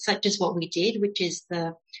object, such as what we did, which is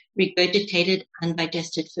the regurgitated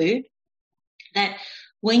undigested food, that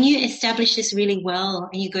when you establish this really well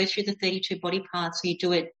and you go through the 32 body parts, so you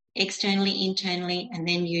do it externally, internally, and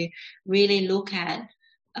then you really look at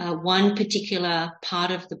one particular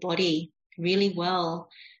part of the body really well,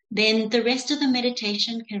 then the rest of the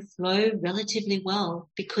meditation can flow relatively well,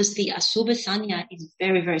 because the Asubha Sanya is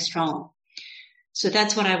very, very strong. So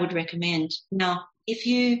that's what I would recommend. Now, if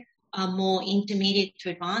you are more intermediate to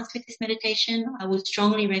advanced with this meditation, I would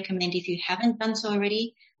strongly recommend, if you haven't done so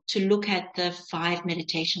already, to look at the 5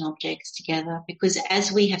 meditation objects together, because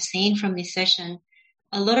as we have seen from this session,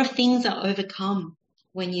 a lot of things are overcome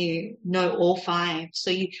when you know all 5.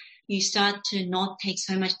 So you start to not take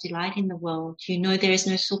so much delight in the world. You know there is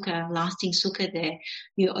no sukha, lasting sukha there.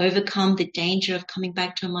 You overcome the danger of coming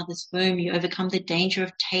back to a mother's womb. You overcome the danger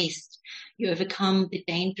of taste. You overcome the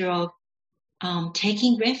danger of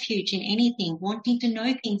taking refuge in anything, wanting to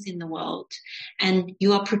know things in the world. And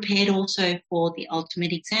you are prepared also for the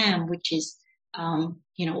ultimate exam, which is,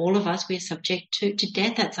 all of us, we're subject to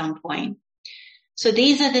death at some point. So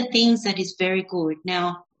these are the things that is very good.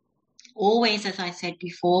 Now, always, as I said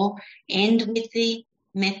before, end with the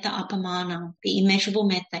Metta Appamanam, the immeasurable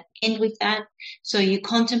metta. End with that. So you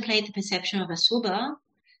contemplate the perception of Asubha.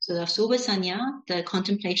 So the Asubha Sanya, the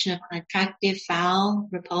contemplation of unattractive, foul,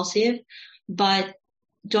 repulsive. But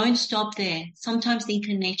don't stop there. Sometimes the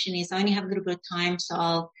inclination is, I only have a little bit of time,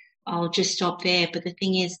 so I'll just stop there. But the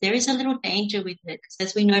thing is, there is a little danger with it, because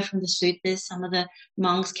as we know from the suttas, some of the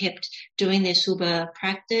monks kept doing their Subha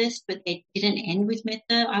practice, but they didn't end with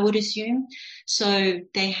metta, I would assume. So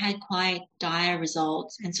they had quite dire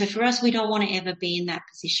results. And so for us, we don't want to ever be in that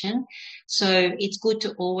position. So it's good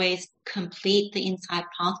to always complete the insight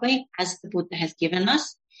pathway as the Buddha has given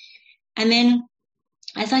us. And then,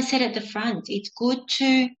 as I said at the front, it's good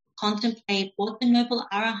to contemplate what the noble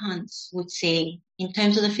arahants would say in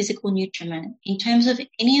terms of the physical nutriment, in terms of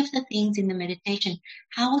any of the things in the meditation.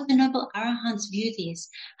 How would the noble arahants view this?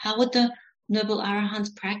 How would the noble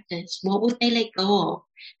arahants practice? What would they let go of?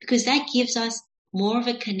 Because that gives us more of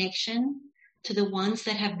a connection to the ones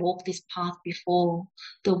that have walked this path before,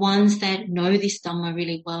 the ones that know this Dhamma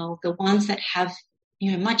really well, the ones that have,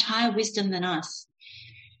 much higher wisdom than us.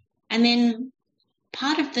 And then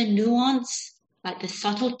part of the nuance, like the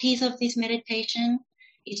subtleties of this meditation,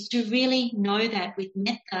 is to really know that with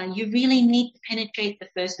metta, you really need to penetrate the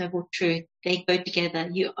first noble truth. They go together.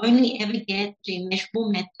 You only ever get to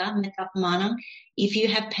immeasurable metta, metta pamanam, if you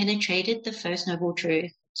have penetrated the first noble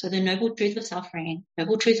truth. So the noble truth of suffering,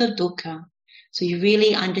 noble truth of dukkha. So you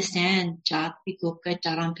really understand jati dukkha,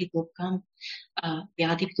 jarampi dukkha,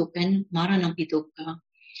 vyadhi dukkha, maranampi dukkha.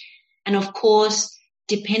 And of course,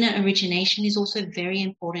 dependent origination is also very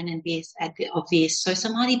important in this, of this. So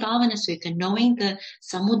Samadhi Bhavana Sutta, knowing the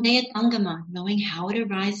Samudaya Tangama, knowing how it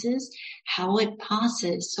arises, how it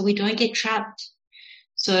passes, so we don't get trapped.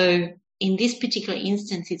 So in this particular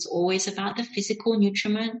instance, it's always about the physical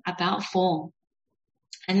nutriment, about form.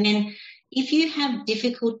 And then if you have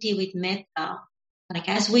difficulty with metta, like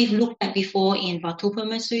as we've looked at before in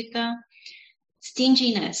Vatupama Sutta,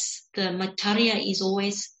 stinginess, the matarya is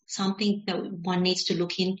always something that one needs to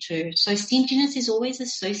look into. So stinginess is always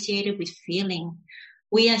associated with feeling.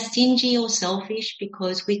 We are stingy or selfish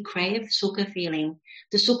because we crave sukha feeling.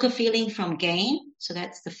 The sukha feeling from gain, so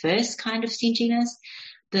that's the first kind of stinginess.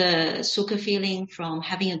 The sukha feeling from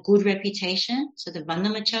having a good reputation, so the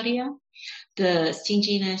vandamacharya. The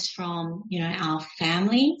stinginess from, our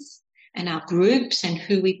families and our groups and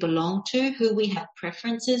who we belong to, who we have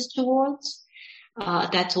preferences towards.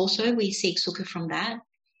 That's also, we seek sukha from that.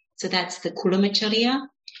 So that's the kulamacharya.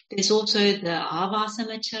 There's also the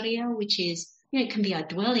avasamacharya, which is, it can be our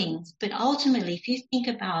dwellings. But ultimately, if you think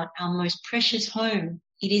about our most precious home,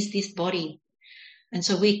 it is this body. And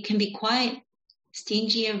so we can be quite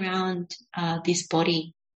stingy around this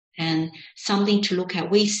body and something to look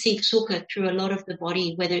at. We seek sukha through a lot of the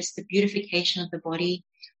body, whether it's the beautification of the body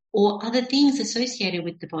or other things associated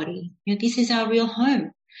with the body. This is our real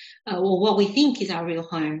home, or what we think is our real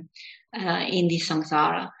home in this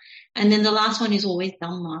samsara. And then the last one is always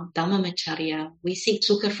dhammamacharya. We seek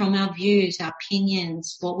sukha from our views, our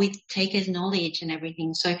opinions, what we take as knowledge and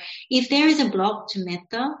everything. So if there is a block to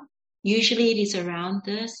metta, usually it is around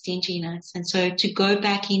the stinginess. And so to go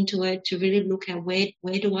back into it, to really look at where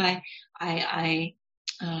do I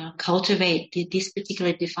cultivate this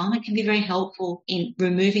particular defilement can be very helpful in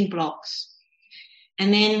removing blocks.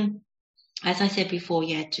 And then, as I said before,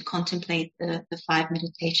 to contemplate the 5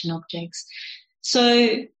 meditation objects.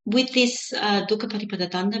 So with this Dukkha Patipada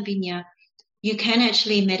Danda Vinya, you can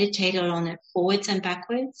actually meditate on it forwards and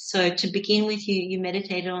backwards. So to begin with, you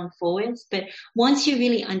meditate on forwards, but once you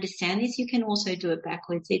really understand this, you can also do it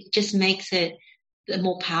backwards. It just makes it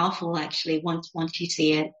more powerful, actually, once you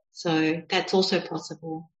see it. So that's also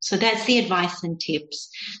possible. So that's the advice and tips.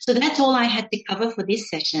 So that's all I had to cover for this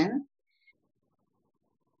session.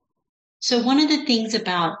 So one of the things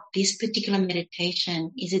about this particular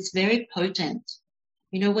meditation is it's very potent.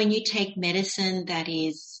 When you take medicine that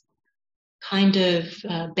is kind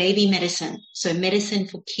of baby medicine, so medicine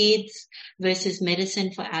for kids versus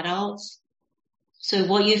medicine for adults. So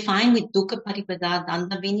what you find with Dukkha Patipada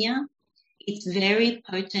Danda Vinya, it's very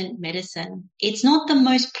potent medicine. It's not the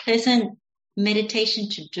most pleasant meditation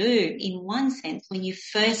to do in one sense when you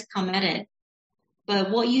first come at it.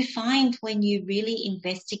 But what you find when you really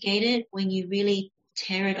investigate it, when you really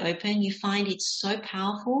tear it open, you find it's so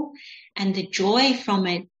powerful and the joy from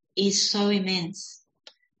it is so immense.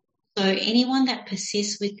 So anyone that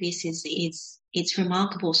persists with this it's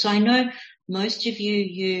remarkable. So I know most of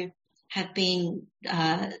you have been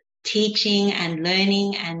teaching and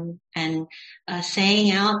learning and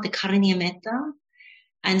saying out the Karaniya Metta.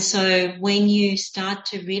 And so when you start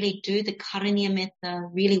to really do the Karaniya Metta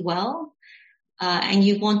really well, and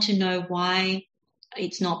you want to know why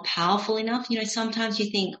it's not powerful enough. Sometimes you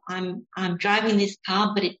think I'm driving this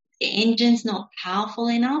car, but the engine's not powerful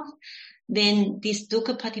enough. Then this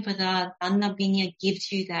Dukkha Patipada Danda Vinya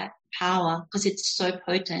gives you that power because it's so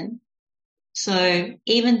potent. So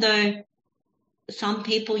even though some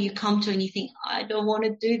people you come to and you think, I don't want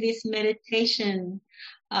to do this meditation,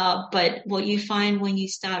 but what you find when you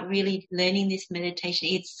start really learning this meditation,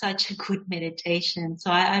 it's such a good meditation.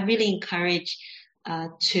 So I really encourage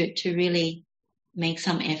to really make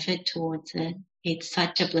some effort towards it. It's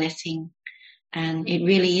such a blessing, and it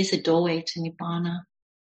really is a doorway to Nibbana.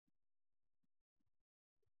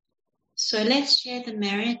 So let's share the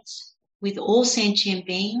merits with all sentient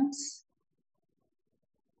beings.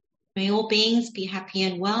 May all beings be happy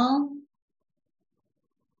and well.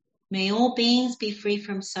 May all beings be free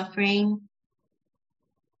from suffering.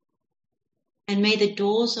 And may the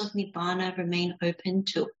doors of Nibbana remain open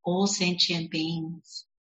to all sentient beings.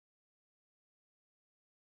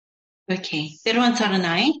 Okay, Theravada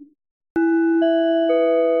Saranai.